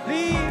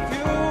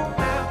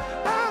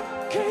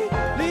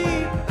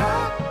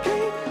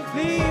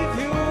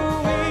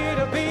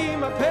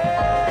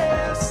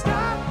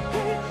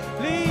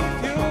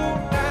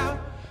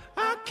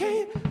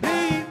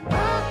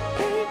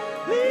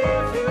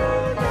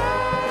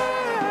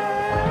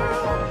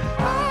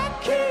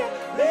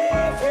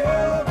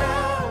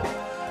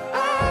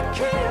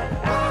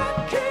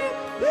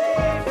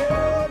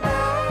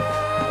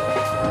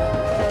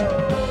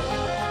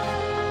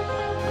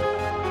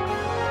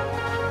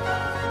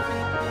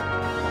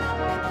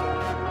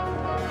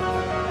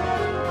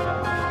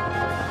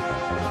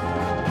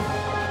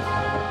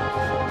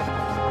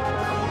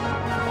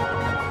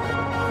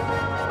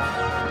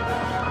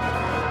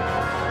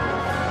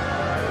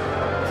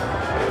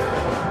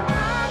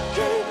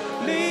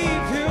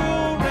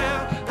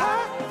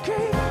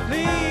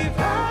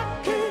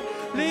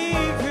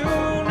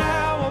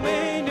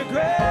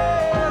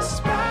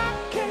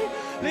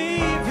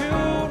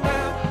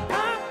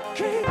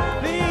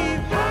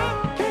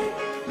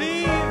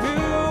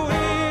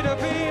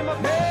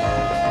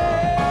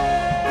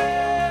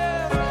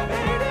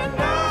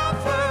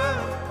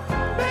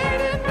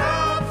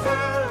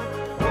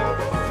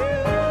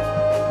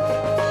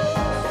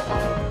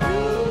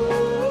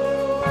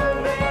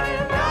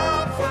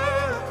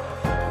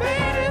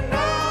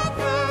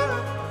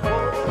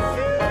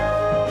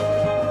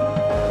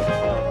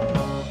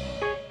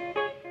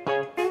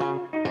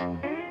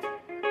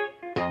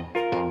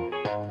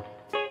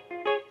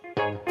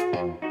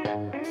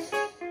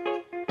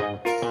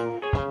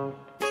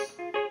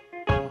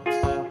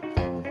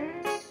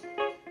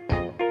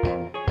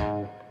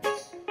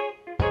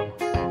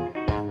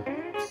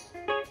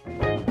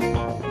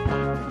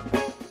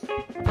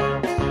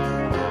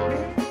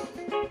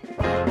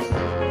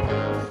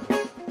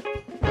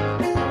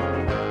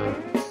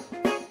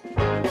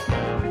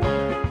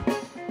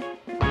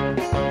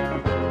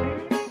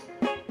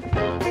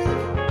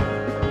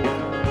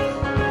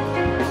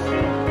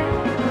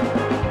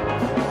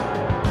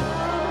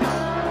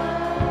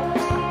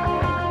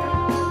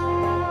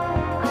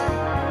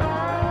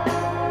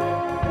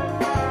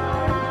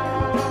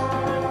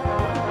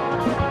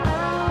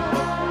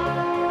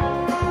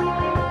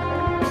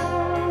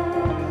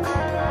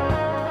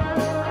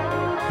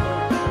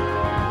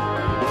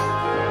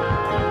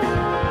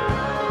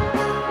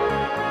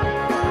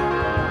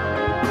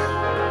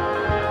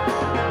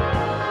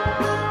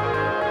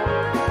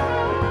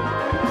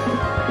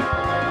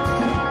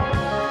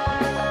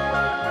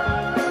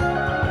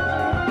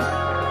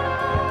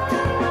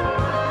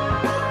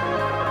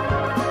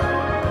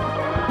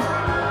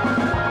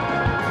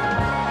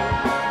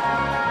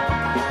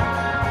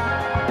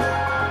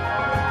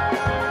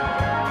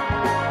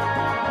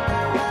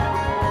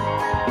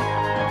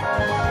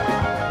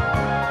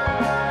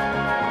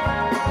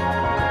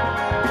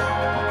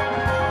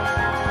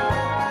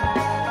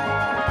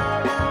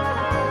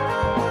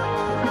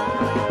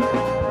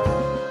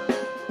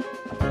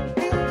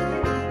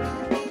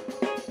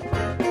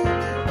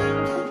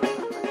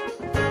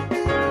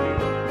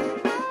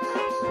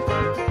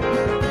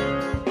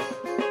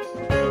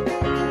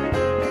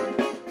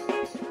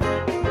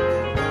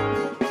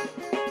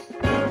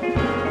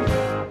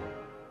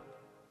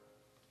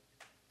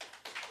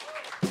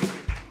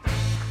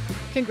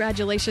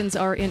Congratulations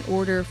are in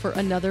order for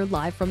another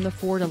Live from the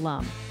Fort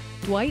alum,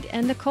 Dwight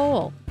and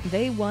Nicole.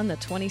 They won the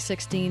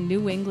 2016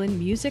 New England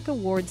Music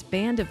Awards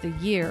Band of the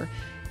Year.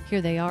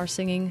 Here they are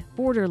singing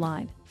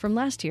Borderline from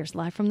last year's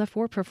Live from the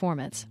Fort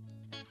performance.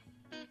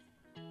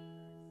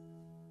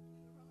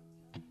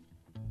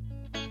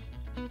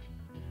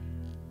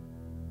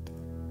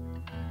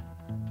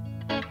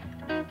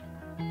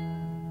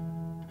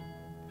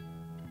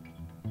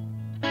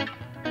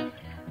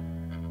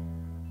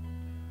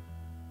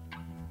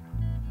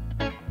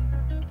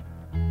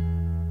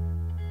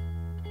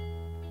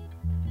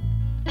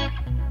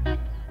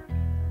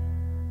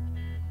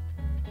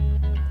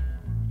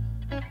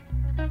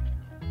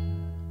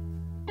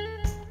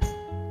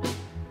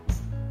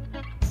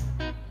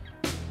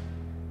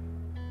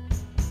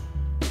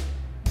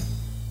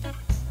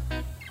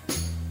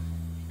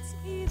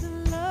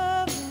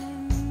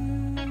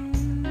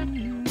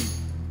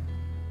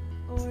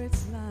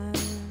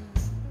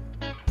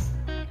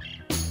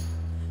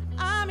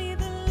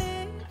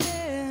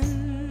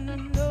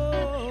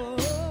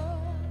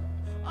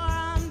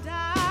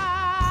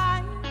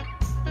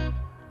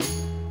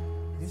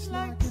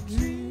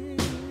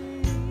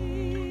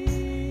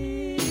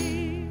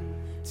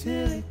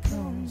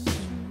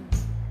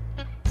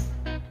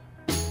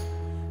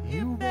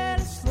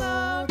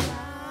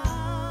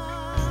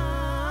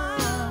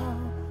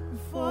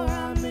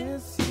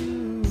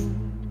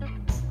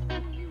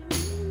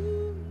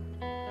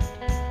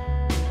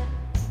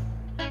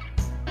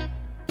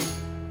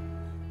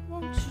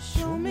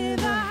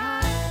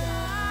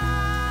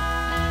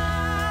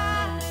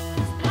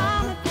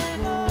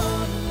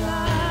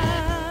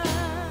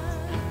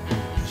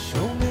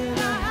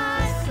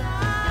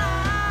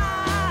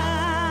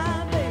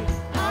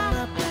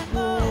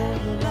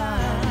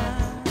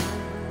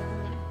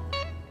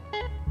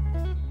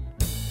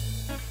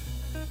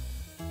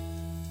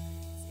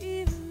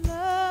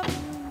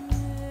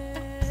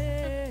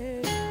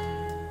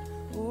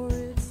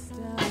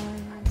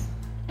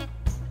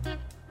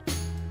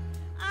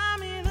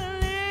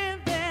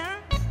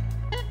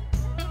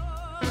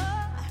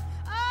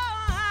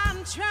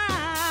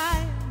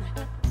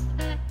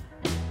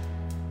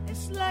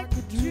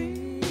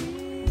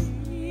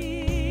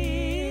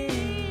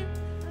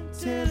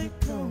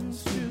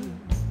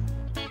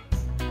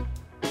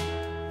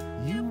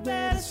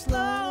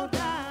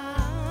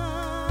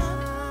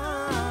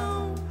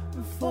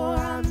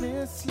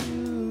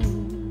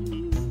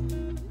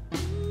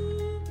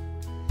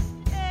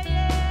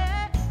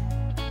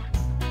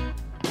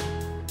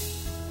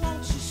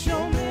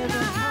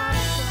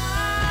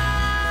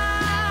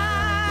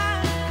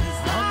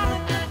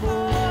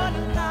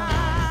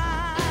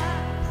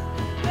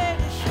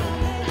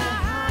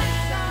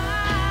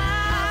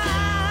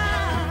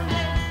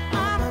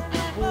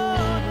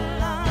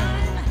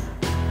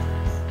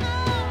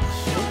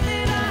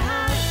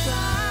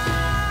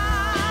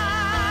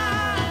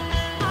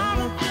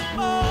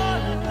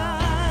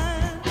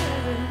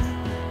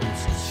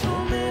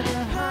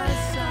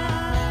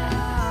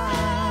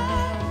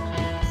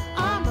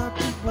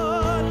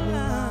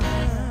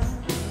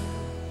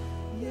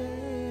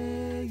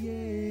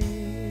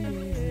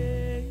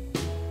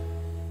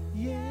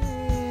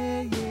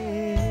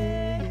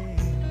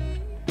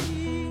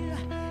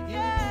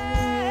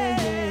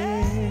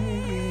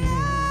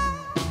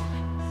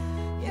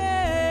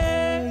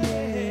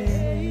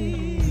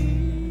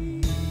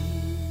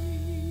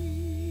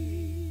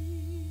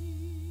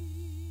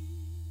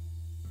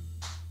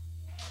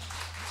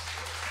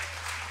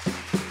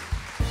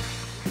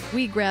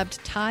 We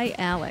grabbed Ty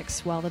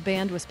Alex while the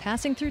band was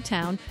passing through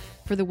town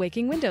for the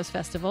Waking Windows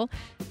Festival.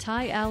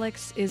 Ty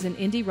Alex is an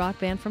indie rock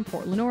band from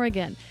Portland,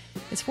 Oregon.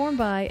 It's formed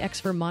by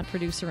ex-Vermont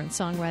producer and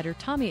songwriter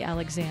Tommy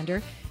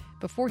Alexander.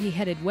 Before he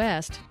headed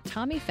west,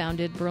 Tommy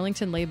founded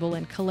Burlington label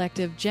and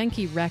collective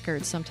Genki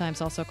Records,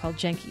 sometimes also called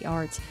Genki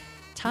Arts.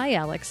 Ty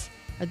Alex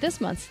are this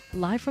month's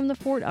Live from the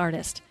Fort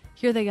artist.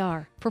 Here they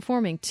are,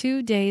 performing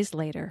 2 days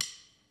later.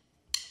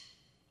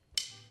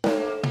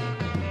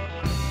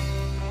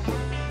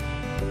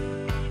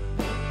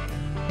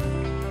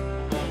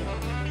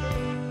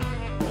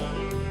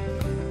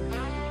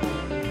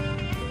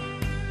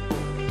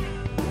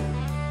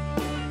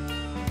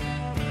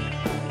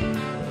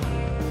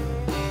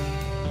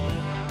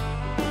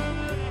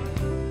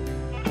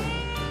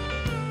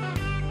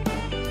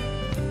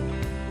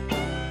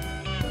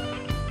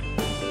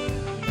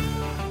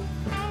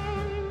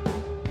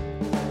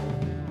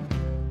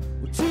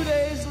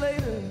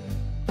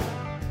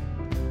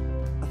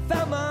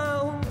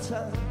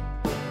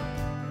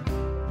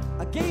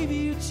 Gave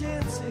you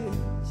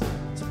chances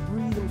to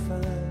breathe and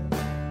find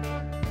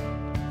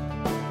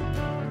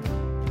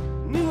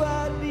new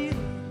ideas.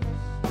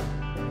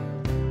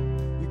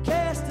 You're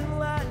casting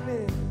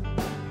lightning.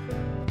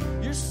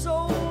 Your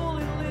soul,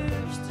 it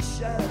lives to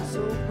shine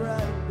so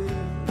bright and big.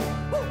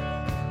 Woo!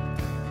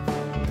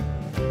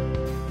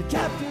 The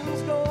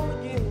captain's gone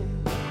again.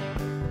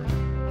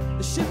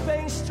 The ship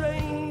ain't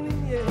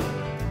straining yet.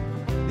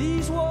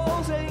 These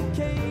walls ain't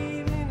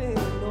caving in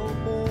no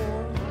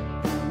more,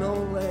 no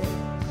less.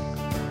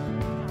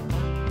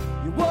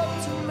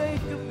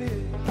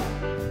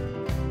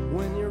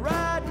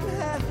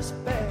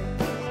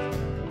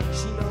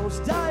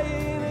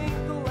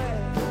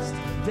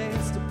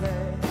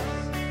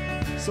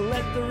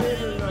 the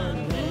river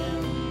run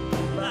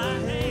down my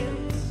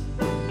hands.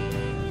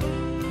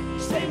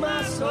 Save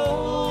my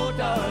soul,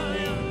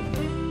 darling.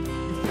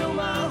 You fill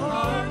my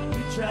heart,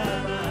 you dry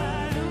my eyes.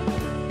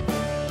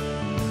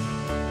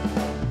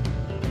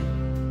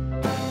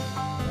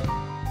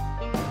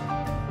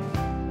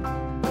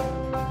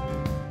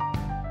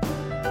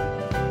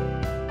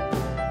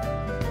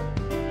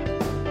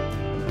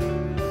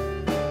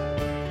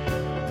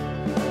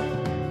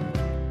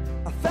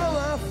 I found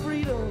my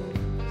freedom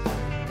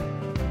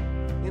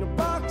in a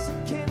box of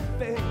candy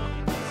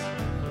fans,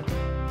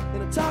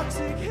 in a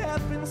toxic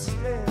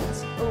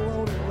happenstance,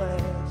 alone at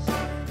last.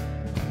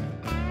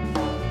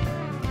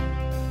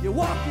 You're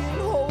walking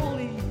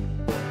holy,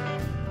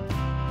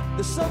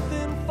 there's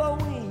something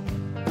phony,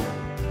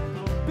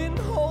 been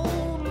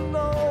holding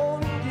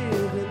on and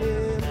giving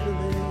in to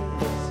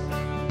this.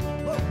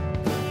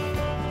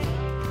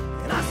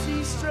 And I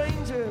see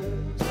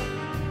strangers,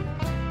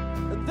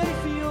 and they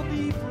feel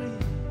deeply,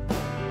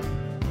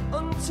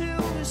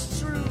 until this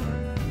truth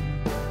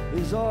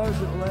is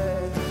ours at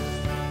last.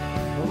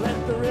 Well,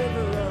 let the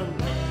river run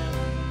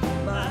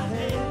my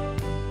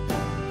hand.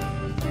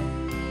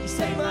 You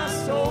save my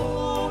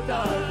soul,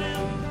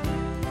 darling.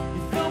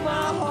 You fill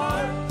my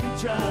heart, you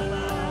dry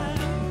my eyes.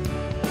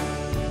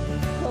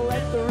 Well,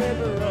 let the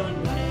river run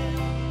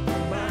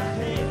my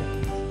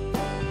hand.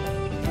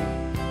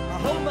 I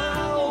hold my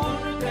own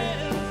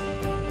regrets.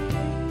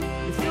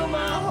 You fill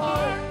my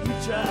heart, you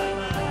dry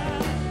my eyes.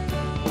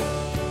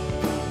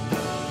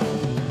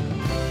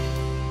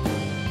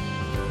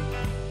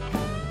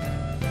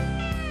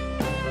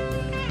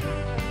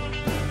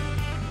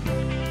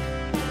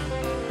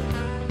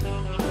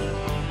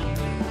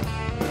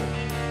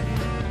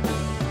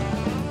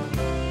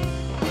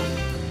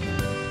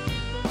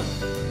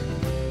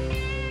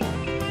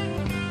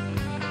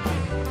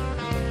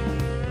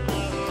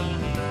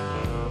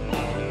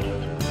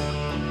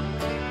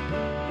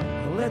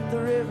 Let the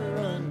river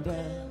run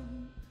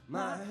down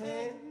my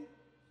hand.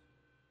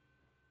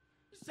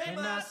 Save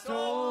my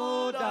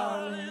soul,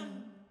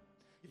 darling.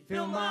 You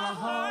fill my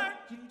heart,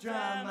 you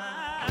dry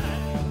my eyes.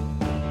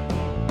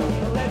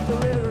 Let the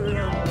river run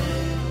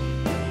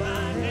down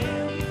my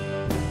hand.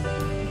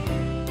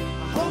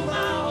 I hold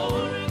my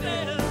own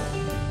regrets.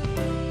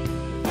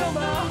 Fill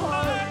my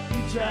heart,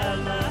 you dry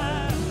my eyes.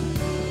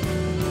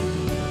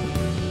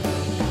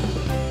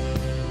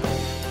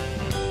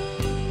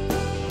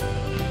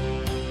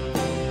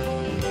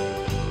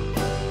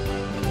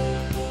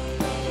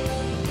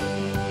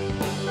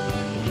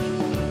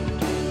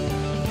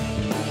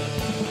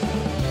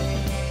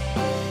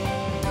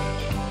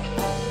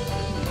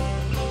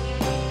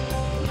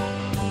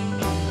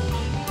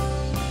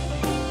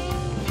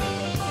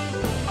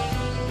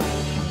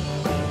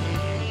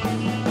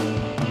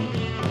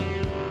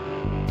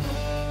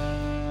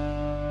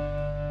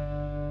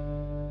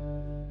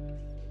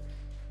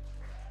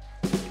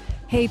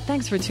 Hey,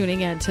 thanks for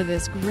tuning in to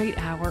this great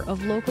hour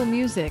of local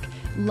music,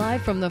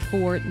 live from the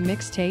Fort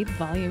Mixtape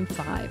Volume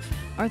 5.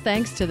 Our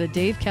thanks to the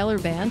Dave Keller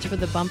Band for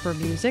the bumper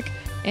music,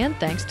 and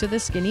thanks to the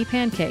Skinny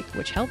Pancake,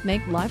 which helped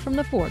make Live from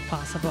the Fort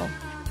possible.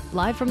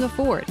 Live from the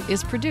Fort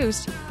is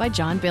produced by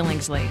John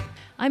Billingsley.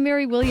 I'm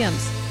Mary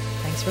Williams.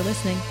 Thanks for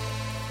listening.